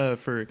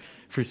for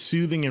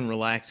soothing and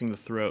relaxing the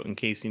throat in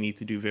case you need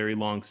to do very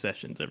long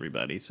sessions,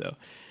 everybody. So,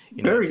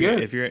 you know, Very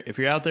good. if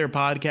you're out there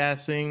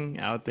podcasting,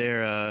 out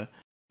there,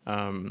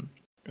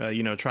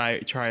 you know, try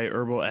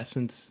herbal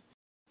essence,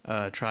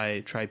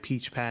 try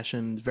peach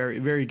passion. Very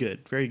very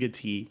good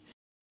tea.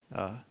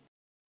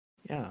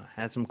 Yeah,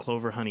 add some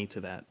clover honey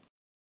to that.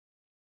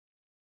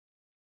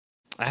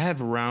 I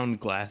have round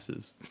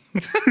glasses.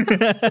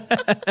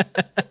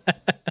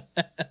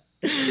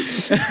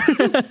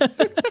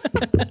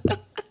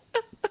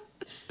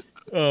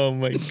 Oh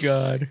my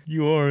god,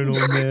 you are an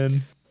old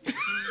man.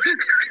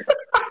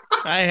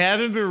 I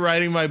haven't been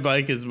riding my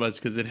bike as much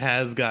because it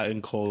has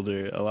gotten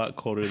colder, a lot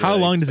colder. How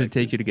long does it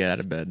take you to get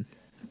out of bed?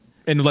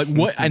 And like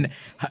what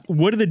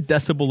what are the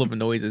decibel of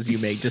noises you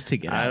make just to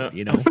get out?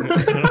 You know,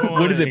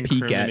 what does it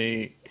peak at?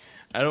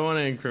 I don't want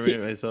to incriminate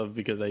myself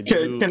because I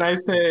do Can I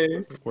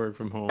say work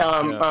from home.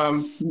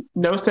 Yeah.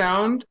 no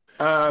sound?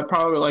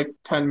 Probably like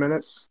 10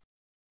 minutes.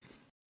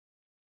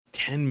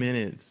 10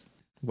 minutes.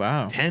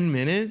 Wow. 10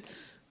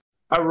 minutes?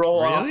 I roll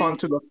off Really?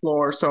 onto the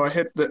floor, so I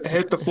hit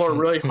the floor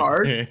really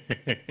hard,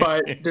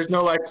 but there's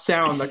no like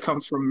sound that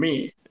comes from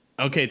me.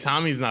 Okay,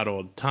 Tommy's not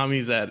old.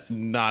 Tommy's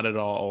not at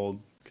all old.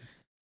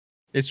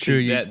 It's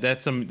true.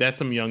 That's some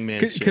young man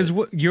Because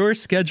shit. your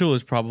schedule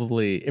is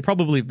probably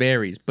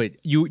varies, but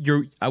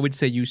I would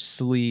say your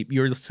sleep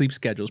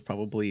schedule is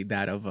probably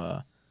that of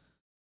a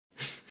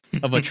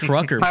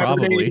trucker,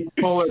 probably. Hibernating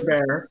polar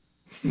bear.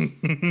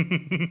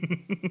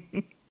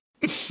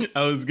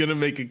 I was gonna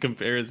make a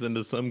comparison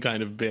to some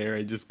kind of bear.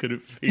 I just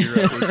couldn't figure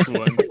out which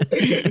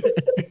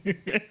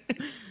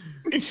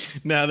one.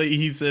 Now that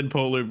he said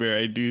polar bear,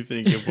 I do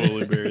think a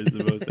polar bear is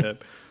the most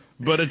apt.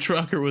 But a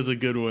trucker was a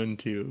good one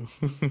too.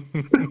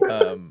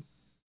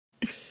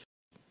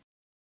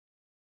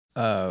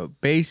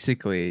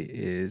 Basically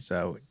is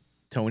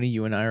Tony,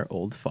 you and I are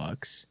old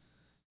fucks,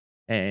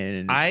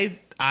 and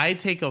I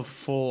take a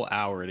full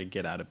hour to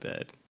get out of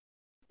bed.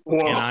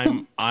 Whoa.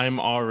 And I'm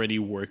already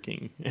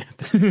working.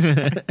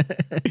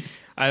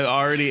 I'm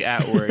already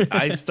at work.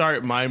 I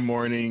start my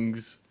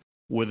mornings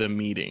with a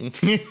meeting.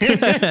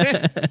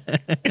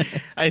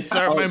 I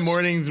start my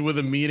mornings with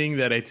a meeting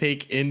that I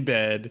take in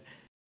bed.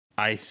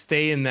 I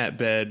stay in that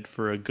bed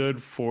for a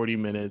good 40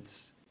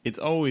 minutes. It's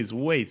always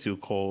way too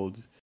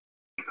cold.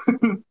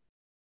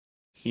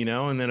 You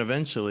know, and then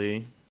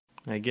eventually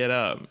I get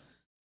up.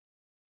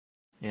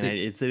 And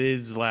it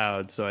is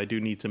loud, so I do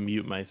need to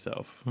mute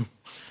myself.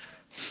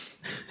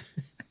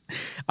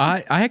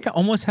 I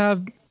almost have,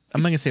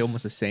 I'm not gonna say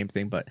almost the same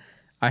thing, but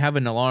I have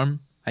an alarm.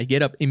 I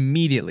get up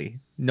immediately,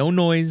 no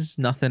noise,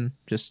 nothing.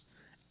 Just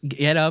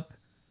get up,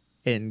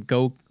 and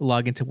go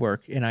log into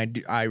work,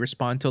 and I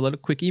respond to a lot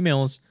of quick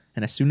emails,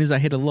 and as soon as I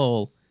hit a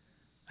lull,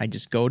 I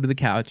just go to the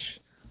couch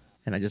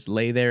and I just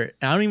lay there.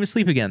 I don't even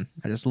sleep again.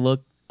 I just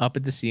look up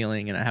at the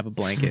ceiling and I have a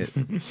blanket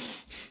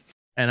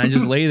and I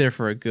just lay there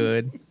for a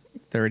good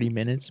 30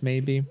 minutes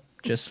maybe,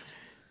 just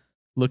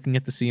looking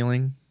at the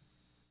ceiling,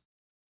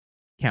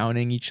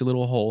 counting each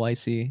little hole I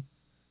see,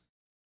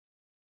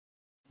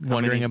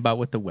 wondering about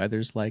what the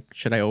weather's like.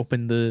 Should I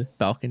open the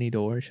balcony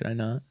door? Should I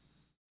not?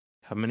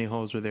 How many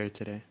holes were there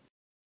today?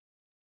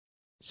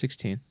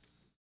 16.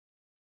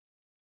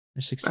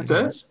 There's 16 That's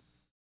holes.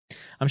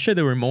 I'm sure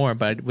there were more,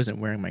 but I wasn't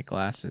wearing my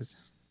glasses.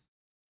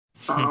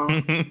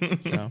 So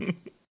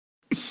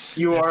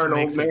You That's are an what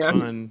old makes it man.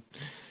 fun.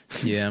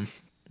 yeah.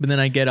 But then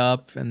I get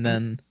up and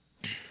then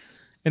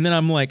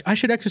I'm like, I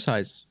should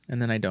exercise, and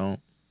then I don't.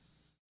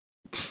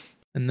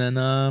 And then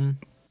I'm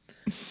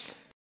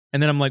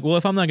like, well,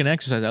 if I'm not gonna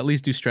exercise, at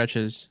least do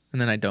stretches,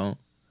 and then I don't.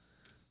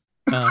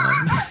 And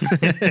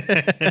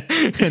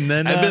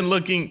then I've been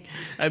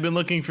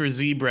looking for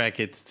Z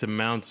brackets to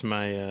mount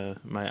my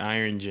my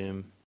iron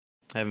gym.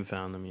 I haven't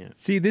found them yet.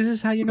 see, this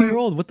is how you know you're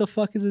old. What the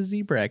fuck is a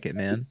Z bracket,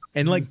 man?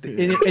 And like,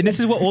 and this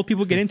is what old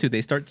people get into.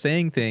 They start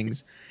saying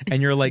things, and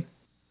you're like,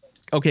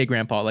 okay,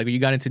 grandpa, like you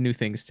got into new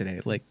things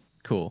today. Like,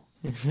 cool.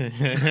 Okay,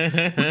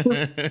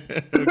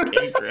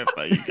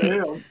 Grandpa, you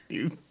gotta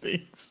do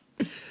things.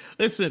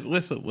 Listen.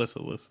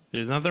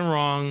 There's nothing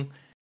wrong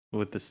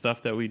with the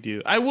stuff that we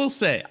do. I will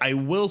say, I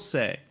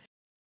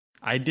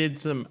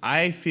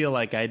feel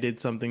like I did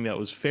something that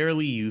was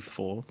fairly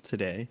youthful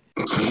today.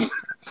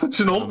 Such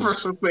an old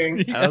person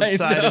thing.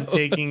 Outside of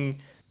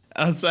taking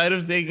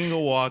a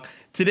walk.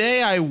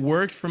 Today I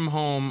worked from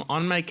home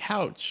on my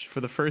couch for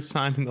the first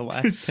time in the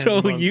last 10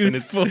 So months.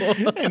 youthful.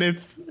 And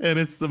it's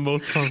the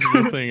most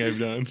comfortable thing I've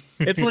done.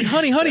 It's like,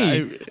 honey,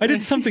 I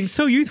did something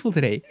so youthful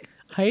today.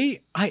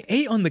 I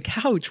ate on the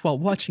couch while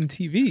watching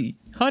TV.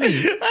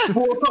 Honey.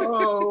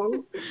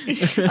 Whoa.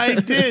 I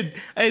did.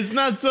 It's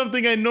not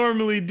something I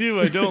normally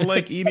do. I don't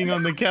like eating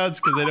on the couch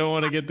because I don't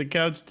want to get the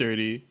couch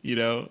dirty. You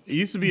know, it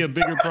used to be a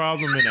bigger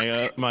problem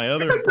in my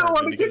other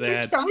apartment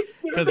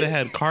because I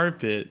had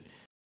carpet.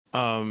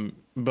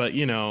 But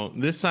you know,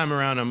 this time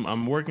around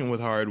I'm working with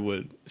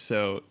hardwood,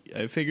 so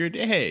I figured,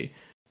 hey,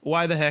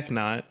 why the heck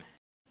not?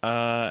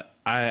 I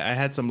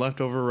had some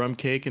leftover rum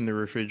cake in the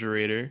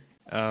refrigerator.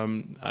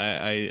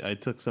 I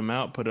took some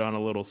out, put it on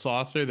a little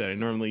saucer that I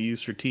normally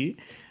use for tea,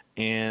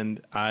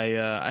 and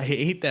I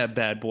ate that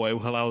bad boy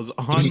while I was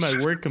on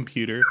my work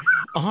computer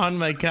on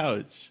my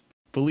couch.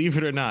 Believe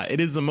it or not, it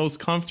is the most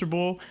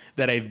comfortable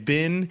that I've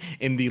been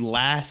in the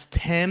last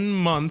 10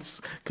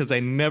 months because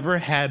I never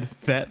had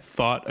that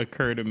thought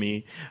occur to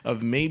me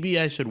of maybe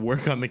I should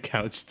work on the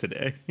couch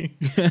today.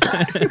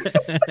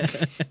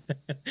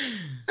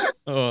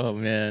 Oh,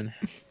 man.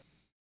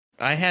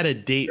 I had a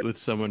date with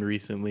someone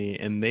recently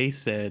and they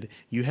said,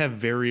 you have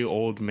very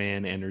old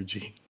man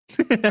energy.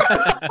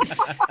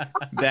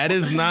 That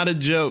is not a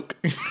joke.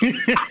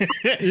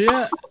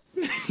 Yeah.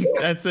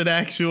 That's an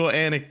actual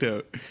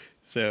anecdote.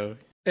 So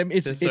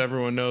just so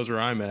everyone knows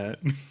where I'm at.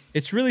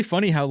 It's really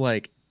funny how,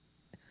 like,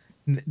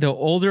 the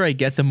older I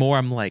get, the more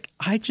I'm like,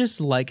 I just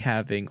like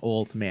having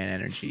old man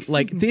energy.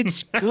 Like,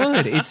 it's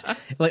good. It's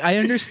like, I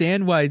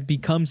understand why it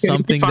becomes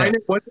something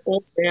that. What's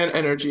old man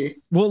energy?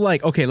 Well,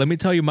 like, okay, let me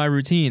tell you my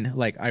routine.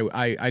 Like,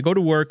 I go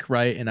to work,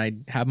 right, and I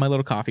have my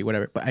little coffee,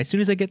 whatever. But as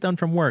soon as I get done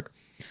from work,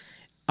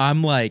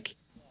 I'm like,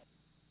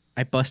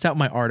 I bust out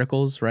my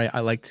articles, right? I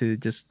like to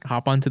just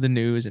hop onto the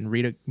news and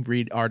read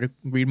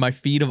my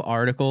feed of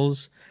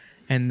articles.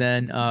 And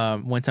then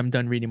once I'm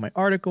done reading my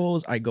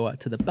articles, I go out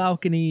to the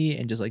balcony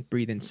and just like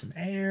breathe in some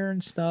air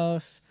and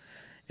stuff.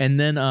 And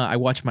then I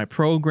watch my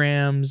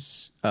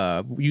programs,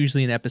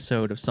 usually an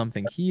episode of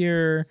something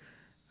here,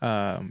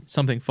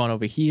 something fun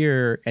over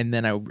here. And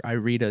then I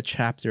read a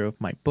chapter of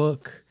my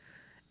book.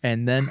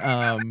 And then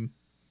I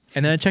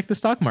check the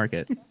stock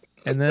market.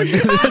 And then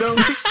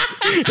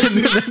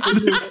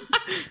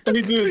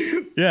Hey,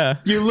 dude, yeah.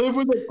 you live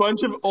with a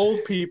bunch of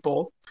old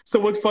people. So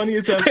what's funny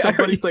is that if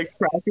somebody's like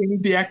tracking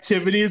the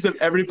activities of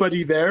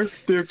everybody there,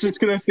 they're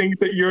just gonna think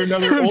that you're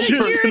another old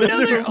person. You're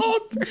another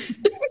old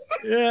person.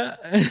 Yeah.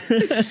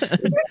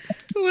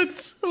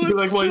 You're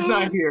like, well, he's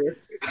not here.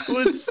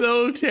 What's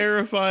so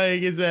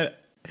terrifying is that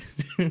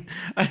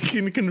I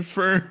can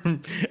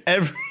confirm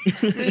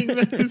everything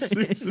that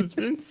Jesus has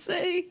been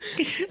saying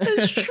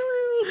is true.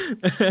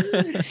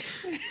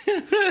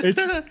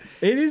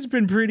 It has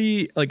been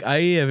pretty, like,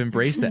 I have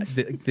embraced that.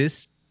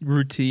 This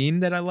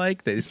routine that I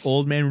like, this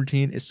old man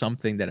routine, is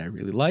something that I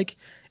really like,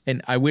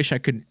 and I wish I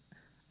could.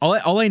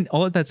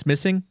 All that's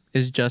missing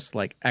is just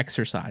like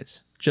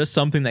exercise, just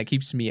something that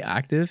keeps me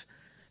active.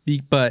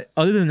 But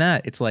other than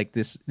that, it's like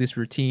this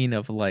routine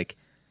of like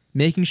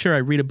making sure I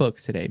read a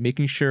book today,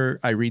 making sure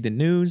I read the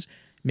news,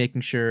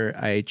 making sure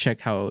I check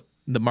how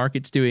the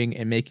market's doing,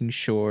 and making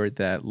sure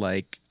that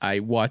like I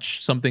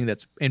watch something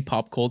that's in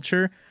pop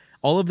culture.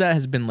 All of that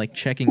has been like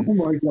checking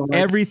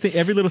everything,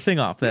 every little thing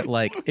off that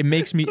like it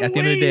makes me at the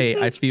end of the day,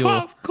 I feel.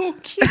 Pop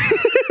culture.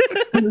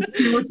 I want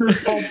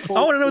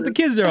to know what the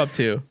kids are up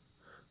to.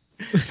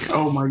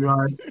 Oh my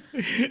god.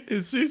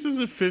 This is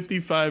a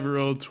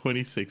 55-year-old,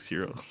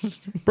 26-year-old.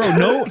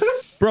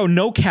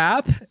 No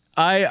cap.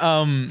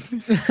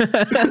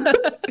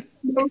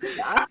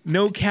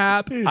 No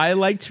cap. I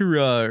like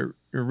to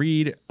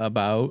read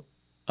about.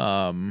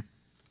 I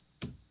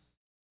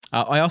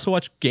also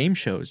watch game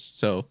shows.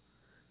 So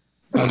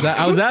how's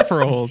that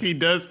for a hold? He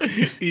does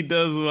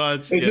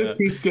watch. It just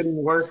keeps getting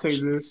worse,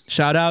 Jesus.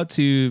 Shout out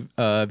to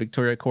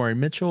Victoria Corey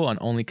Mitchell on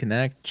Only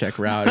Connect. Check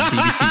her out on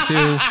BBC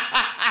Two.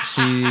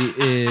 She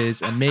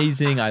is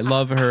amazing. I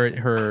love her.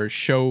 Her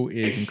show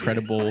is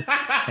incredible,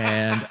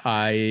 and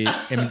I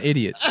am an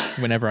idiot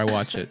whenever I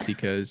watch it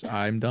because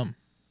I'm dumb.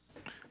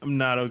 I'm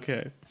not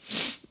okay.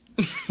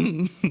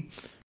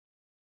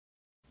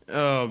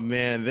 Oh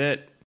man,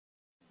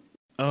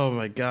 oh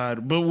my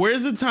god. But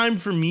where's the time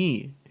for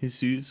me,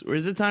 Jesus?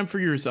 Where's the time for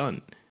your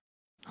son?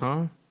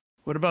 Huh?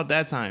 What about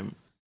that time?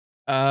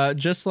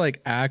 Just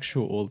like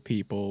actual old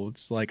people.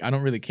 It's like I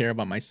don't really care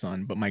about my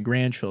son, but my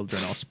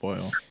grandchildren I'll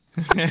spoil.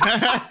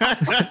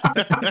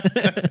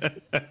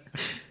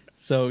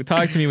 So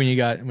talk to me when you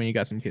got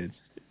some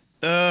kids.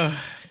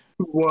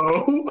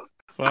 Whoa.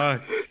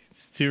 Fuck.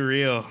 It's too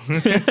real.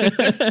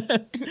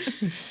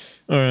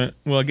 All right.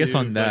 Well, I guess Too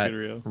on that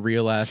fucking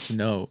real ass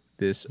note,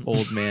 this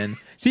old man.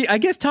 See, I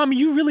guess Tommy,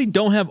 you really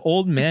don't have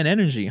old man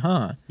energy,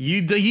 huh?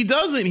 He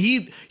doesn't.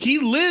 He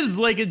lives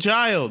like a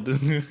child.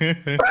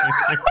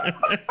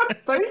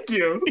 Thank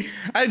you.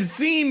 I've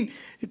seen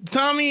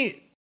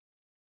Tommy.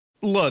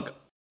 Look,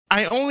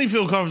 I only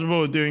feel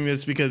comfortable with doing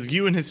this because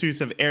you and Jesus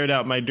have aired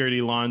out my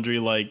dirty laundry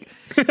like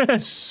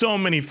so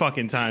many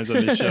fucking times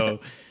on the show.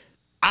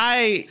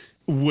 I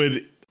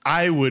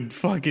would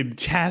fucking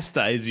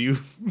chastise you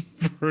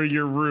for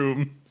your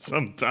room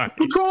sometime.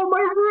 It's all my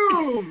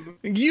room.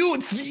 You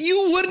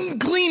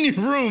wouldn't clean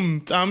your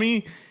room,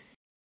 Tommy.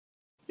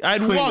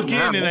 I'd Clean walk it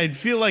now. in and I'd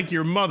feel like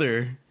your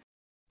mother.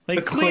 Like,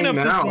 It's clean up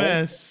clean this now.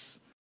 mess.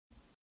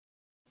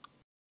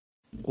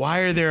 Why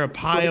are there a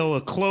pile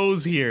of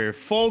clothes here?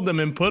 Fold them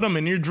and put them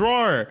in your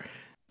drawer.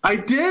 I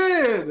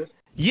did.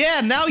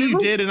 Yeah, now you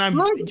Look, did, and I'm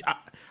look, right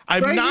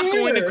not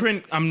going here.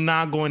 to I'm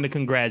not going to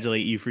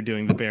congratulate you for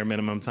doing the bare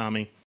minimum,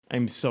 Tommy.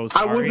 I'm so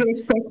sorry. I wasn't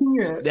expecting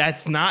it.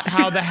 That's not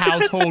how the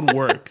household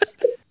works.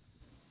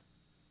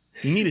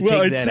 You need to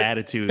Well, take it's- that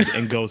attitude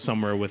and go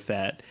somewhere with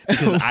that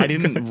because I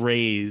didn't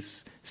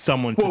raise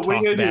someone to What are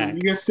talk you gonna back. do?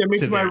 You gonna send me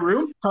to to my their-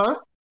 room? Huh?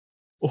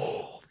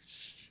 Oh,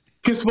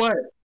 Guess what?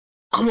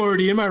 I'm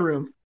already in my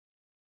room.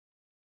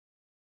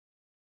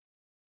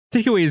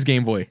 take away his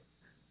Game Boy.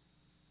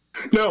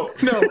 No.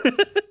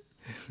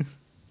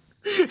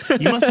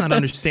 You must not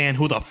understand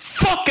who the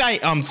fuck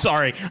I'm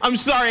sorry. I'm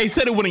sorry. I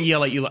said I wouldn't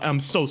yell at you. I'm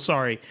so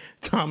sorry.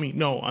 Tommy,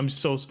 no, I'm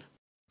so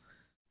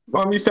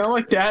Mom, you sound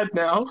like Dad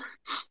now.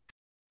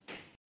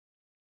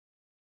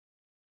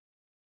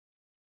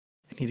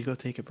 I need to go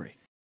take a break.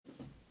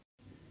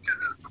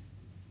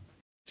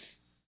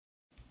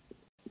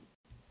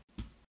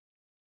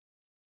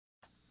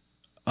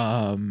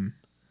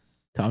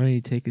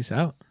 Tommy, take us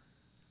out.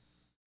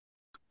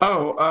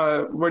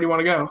 Oh, where do you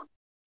want to go?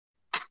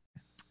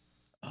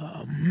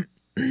 I'm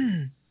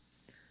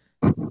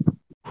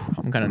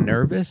kind of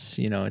nervous.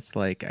 You know, it's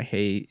like I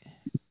hate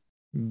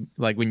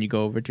like when you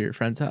go over to your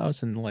friend's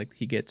house and like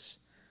he gets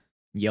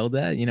yelled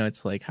at. You know,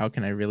 it's like how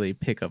can I really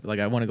pick up? Like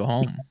I want to go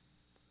home.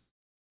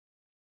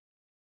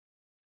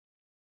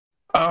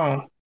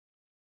 Oh.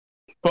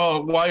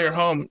 Well, while you're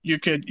home, you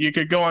could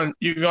go on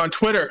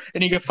Twitter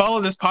and you can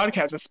follow this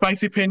podcast at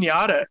Spicy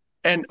Pinata.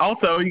 And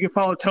also you can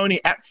follow Tony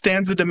at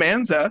Stanza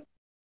Demanza.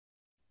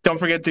 Don't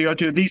forget to go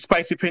to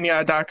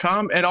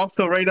thespicypinata.com and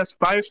also rate us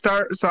 5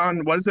 stars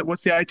on what is it?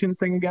 What's the iTunes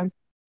thing again?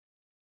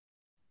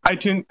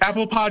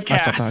 Apple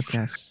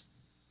Podcasts.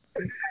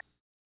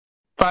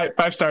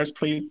 Five stars,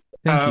 please.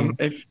 Thank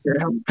you. If it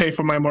helps pay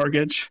for my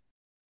mortgage.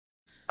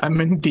 I'm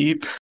in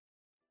deep.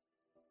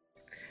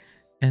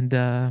 And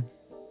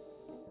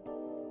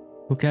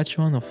we'll catch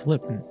you on the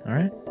flip. All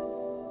right.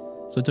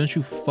 So don't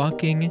you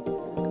fucking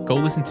go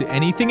listen to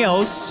anything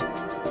else.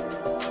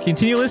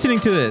 Continue listening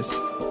to this.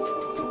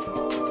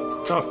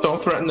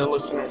 Don't threaten the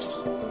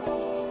listeners.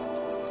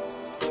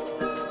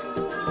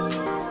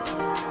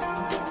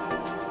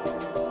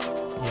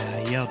 Yeah, I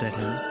yelled at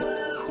him.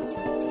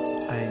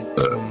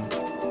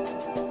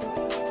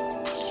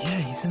 Yeah,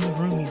 he's in the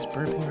room. He's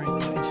burping right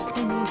now. I just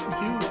don't know what to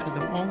do because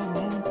I'm all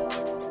alone.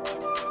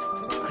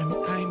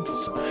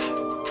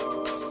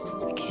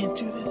 I can't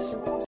do this.